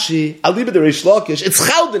Marber Avashi aliba the Reish Lakish it's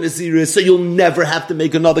chal the naziris, so you'll never have to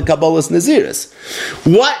make another kabbalah's naziris.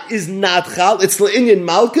 What is not chal? It's le'inyan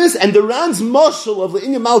malchus, and the Ran's mashal of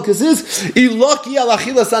le'inyan malchus is iloki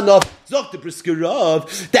alachilas anov zok the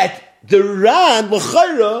briskirav that the Ran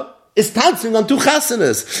l'chayra is dancing on 2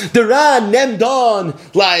 chasanas. The Ran named on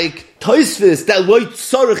like Tosfos that loy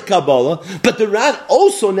tzarich Kabbalah, but the Ran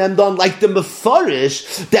also named on like the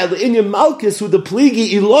Mefarish that in your Malchus who the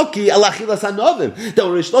pligi iloki alachilas anovim. That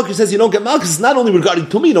when Reish Lakish says you don't get Malchus, it's not only regarding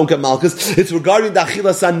Tumi you don't get Malchus, it's regarding the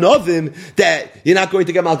achilas anovim that you're not going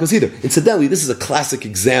to get Malchus either. Incidentally, this is a classic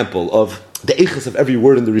example of the eichas of every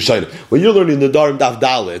word in the Rishonim. When you're learning the Darim Daf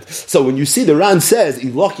Dalet, so when you see the Ran says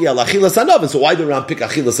iloki al achilas anovim, so why did the Ran pick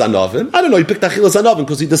achilas anovim? I don't know. He picked achilas anovim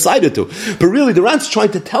because he decided to. But really, the Ran's trying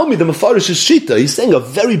to tell me the Mefarish is shita. He's saying a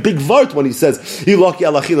very big vart when he says iloki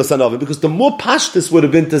al achilas anovim, because the more pashtus would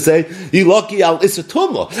have been to say iloki al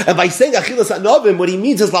isatuma. And by saying achilas anovim, what he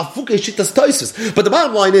means is lafuke shitas toisus. But the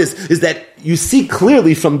bottom line is that you see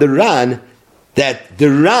clearly from the Ran that the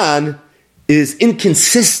Ran is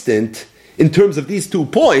inconsistent in terms of these 2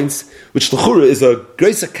 points, which l'chura is a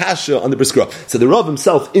great kasha on the brisker Rav. So the Rav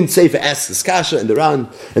himself in Sefer asks this kasha, and the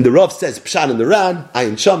Rav says pshat in the Ran,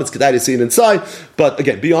 ayin sham, it's kedai to see it inside. But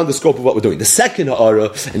again, beyond the scope of what we're doing. The second ha'ara,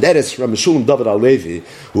 and that is from Meshulam David Alevi,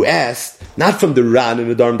 who asked not from the Ran in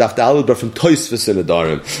the Darim Daf Dalet, but from Tosfos in the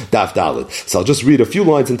Darim Daf Dalet. So I'll just read a few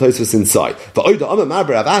lines in Tosfos inside. Va'oida amar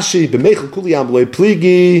Marber Avashi b'meichel kuliyam loy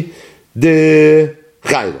pligi de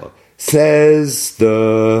chayla. Says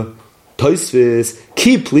the Tosfos,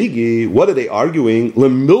 ki pligi, what are they arguing?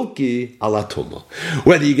 Lemilki ala tuma.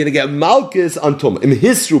 Whether you're going to get malchus on tuma. Im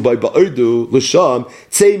hisru by ba'ordu l'sham,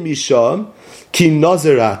 tzei misham, ki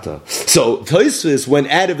nazarata. So Tosfos went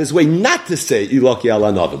out of his way not to say iloki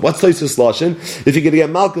ala novim. What's Tosfos lashon? If you're going to get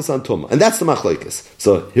malchus on tuma. And that's the machlekes.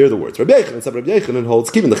 So here are the words. Rabbi Yochanan holds,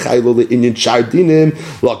 keeping the chaylo le'inyan shardinim,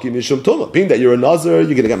 laki mishum tuma. Being that you're a nazar, you're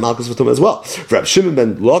going to get malchus for tuma as well. For Rab Shimon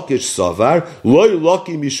ben Lakish savar, loy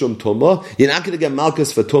laki mishum tuma, you're not going to get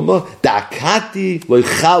malchus for tuma, da'akati loy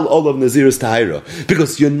chal olav naziris tahira.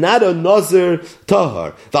 Because you're not a nazar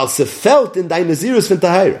tahar. Val sefelt in thy naziris fin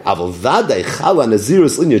tahira. Aval vadai chala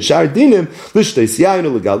naziris linyat shardinim, lishtais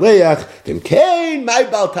yainu legaleach, kein my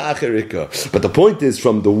bal ta'achirika. But the point is,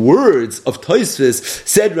 from the words of Tosfos,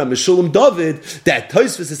 said Rav Meshulam David, that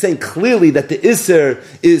Tosfos is saying clearly that the Isser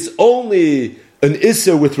is only an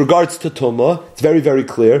Isser with regards to Tumah. It's very, very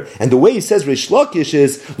clear. And the way he says Reish Lakish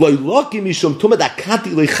is, Loi Laki Mishum Tumah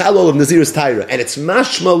Dakati Loi Chalol of Naziris Taira. And it's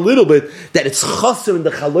mashma a little bit that it's chaser in the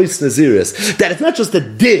Chalois Naziris. That it's not just a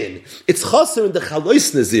din, it's chaser in the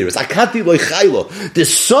Chalois Naziris. Akati Loi Chalo.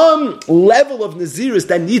 There's some level of Naziris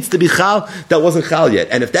that needs to be Chal that wasn't Chal yet.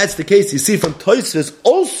 And if that's the case, you see from Tosfos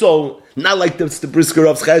also, not like the Brisker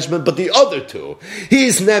of Cheshman, but the other 2.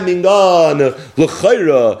 He's naming on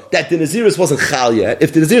l'chayra that the Naziris wasn't Chal yet.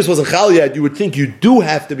 If the Naziris wasn't Chal yet, you would think you do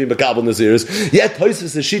have to be Makabel Naziris. Yet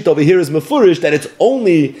Tosfos' sheet over here is Mefurish that it's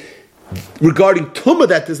only regarding Tumah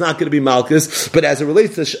that there's not going to be Malchus, but as it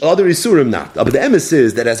relates to other Isurim, not. But the emes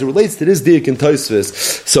is that as it relates to this Diak in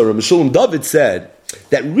Tosfos, so Rav Meshulam David said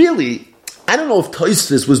that really, I don't know if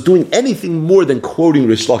Tosfos was doing anything more than quoting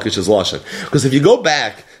Reish Lakish's Lashon. Because if you go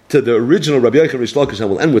back to the original Rabbi Yochanan Reish Lakish, and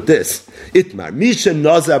we'll end with this. Itmar, Misha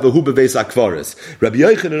Nazar v'hu beveis akvaris. Rabbi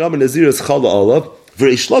Yochanan Amar Naziris Chala Olav,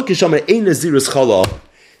 v'Reish Lakish Amar Ein Naziris Chala.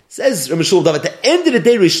 Says Rav Meshulam David, at the end of the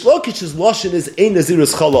day, Reish Lakish's Lashon is Ein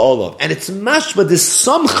Naziris Chala Olav. And it's mashma, there's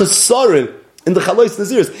some chesaron in the Chalois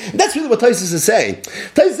Naziris. And that's really what Tosfos is saying.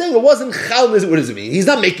 Tosfos is saying it wasn't Chal Nazir. What does it mean? He's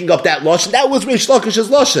not making up that Lashon. That was Reish Lakish's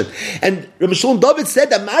Lashon. And Rav Meshulam David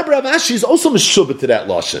said that Marber Avashi is also Meshubah to that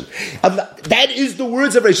Lashon. That is the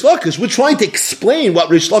words of Reish Lakish. We're trying to explain what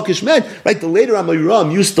Reish Lakish meant. Right? The later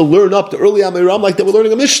Amoram used to learn up the early Amoram like they were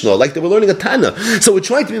learning a Mishnah, like they were learning a Tana. So we're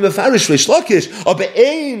trying to be Mefarish Reish Lakish.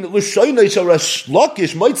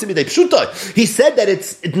 He said that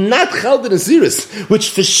it's not Chal the Naziris,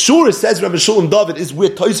 which for sure says Rav Meshulam Shulam David is where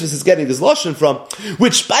Tosfos is getting this lashon from,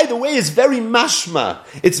 which, by the way, is very mashma.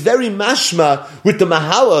 It's very mashma with the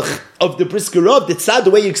mahalach of the Brisker Rav, the tzad,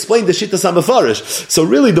 the way you explained the Shittas HaMefarish. So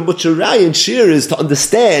really, the Mucharai and Shir is to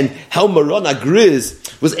understand how Maron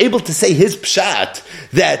Agriz was able to say his pshat,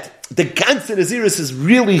 that the ganze Naziris is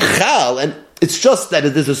really chal, and it's just that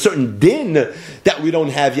there's a certain din that we don't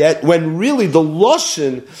have yet, when really the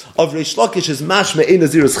lashon of Reish Lakish is mashma in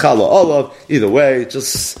Naziris chala olav. Either way,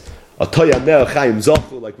 just a toyaneh chayim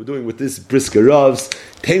zachu, like we're doing with this Brisker Ravs,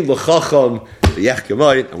 tein l'chacham,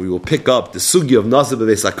 and we will pick up the sugi of Nazir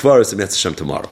b'veis akvaris and Mitzvah tomorrow.